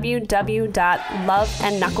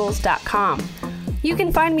 www.loveandknuckles.com. You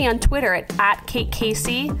can find me on Twitter at Kate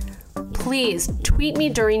Casey. Please tweet me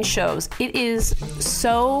during shows. It is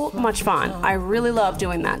so much fun. I really love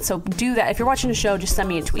doing that. So do that. If you're watching a show, just send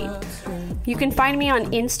me a tweet. You can find me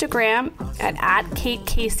on Instagram at Kate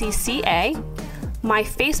Casey CA. My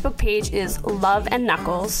Facebook page is Love and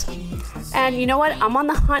Knuckles. And you know what? I'm on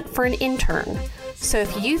the hunt for an intern. So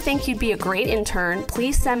if you think you'd be a great intern,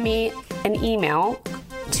 please send me an email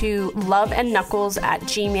to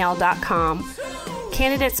loveandknuckles@gmail.com.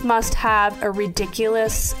 Candidates must have a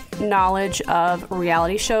ridiculous knowledge of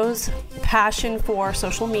reality shows, passion for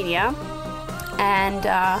social media, and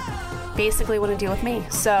basically want to deal with me.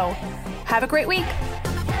 So have a great week.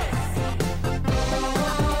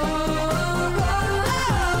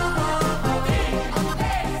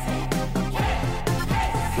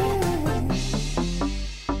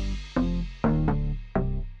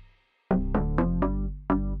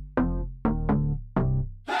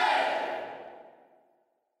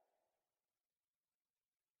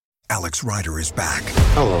 Alex Rider is back.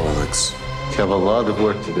 Hello, Alex. You have a lot of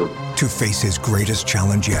work to do. To face his greatest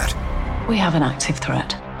challenge yet. We have an active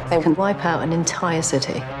threat. They can wipe out an entire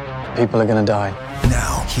city. People are going to die.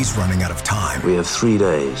 Now he's running out of time. We have 3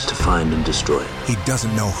 days to find and destroy. He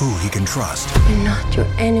doesn't know who he can trust. We're not your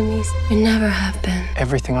enemies. We never have been.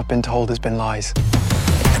 Everything I've been told has been lies.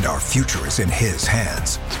 And our future is in his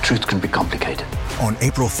hands. The truth can be complicated. On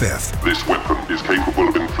April 5th, this weapon is capable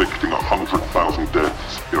of inflicting 100,000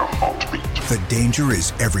 deaths in a heartbeat. The danger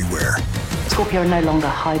is everywhere. Scorpio are no longer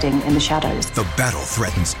hiding in the shadows. The battle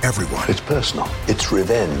threatens everyone. It's personal. It's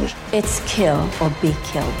revenge. It's kill or be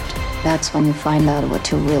killed. That's when you find out what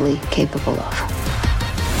you're really capable of.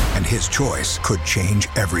 And his choice could change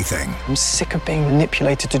everything. I'm sick of being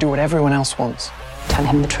manipulated to do what everyone else wants. Tell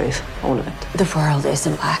him the truth, all of it. The world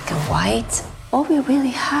isn't black and white. All we really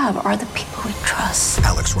have are the people we trust.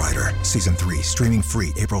 Alex Rider, Season 3, streaming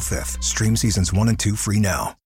free April 5th. Stream Seasons 1 and 2 free now.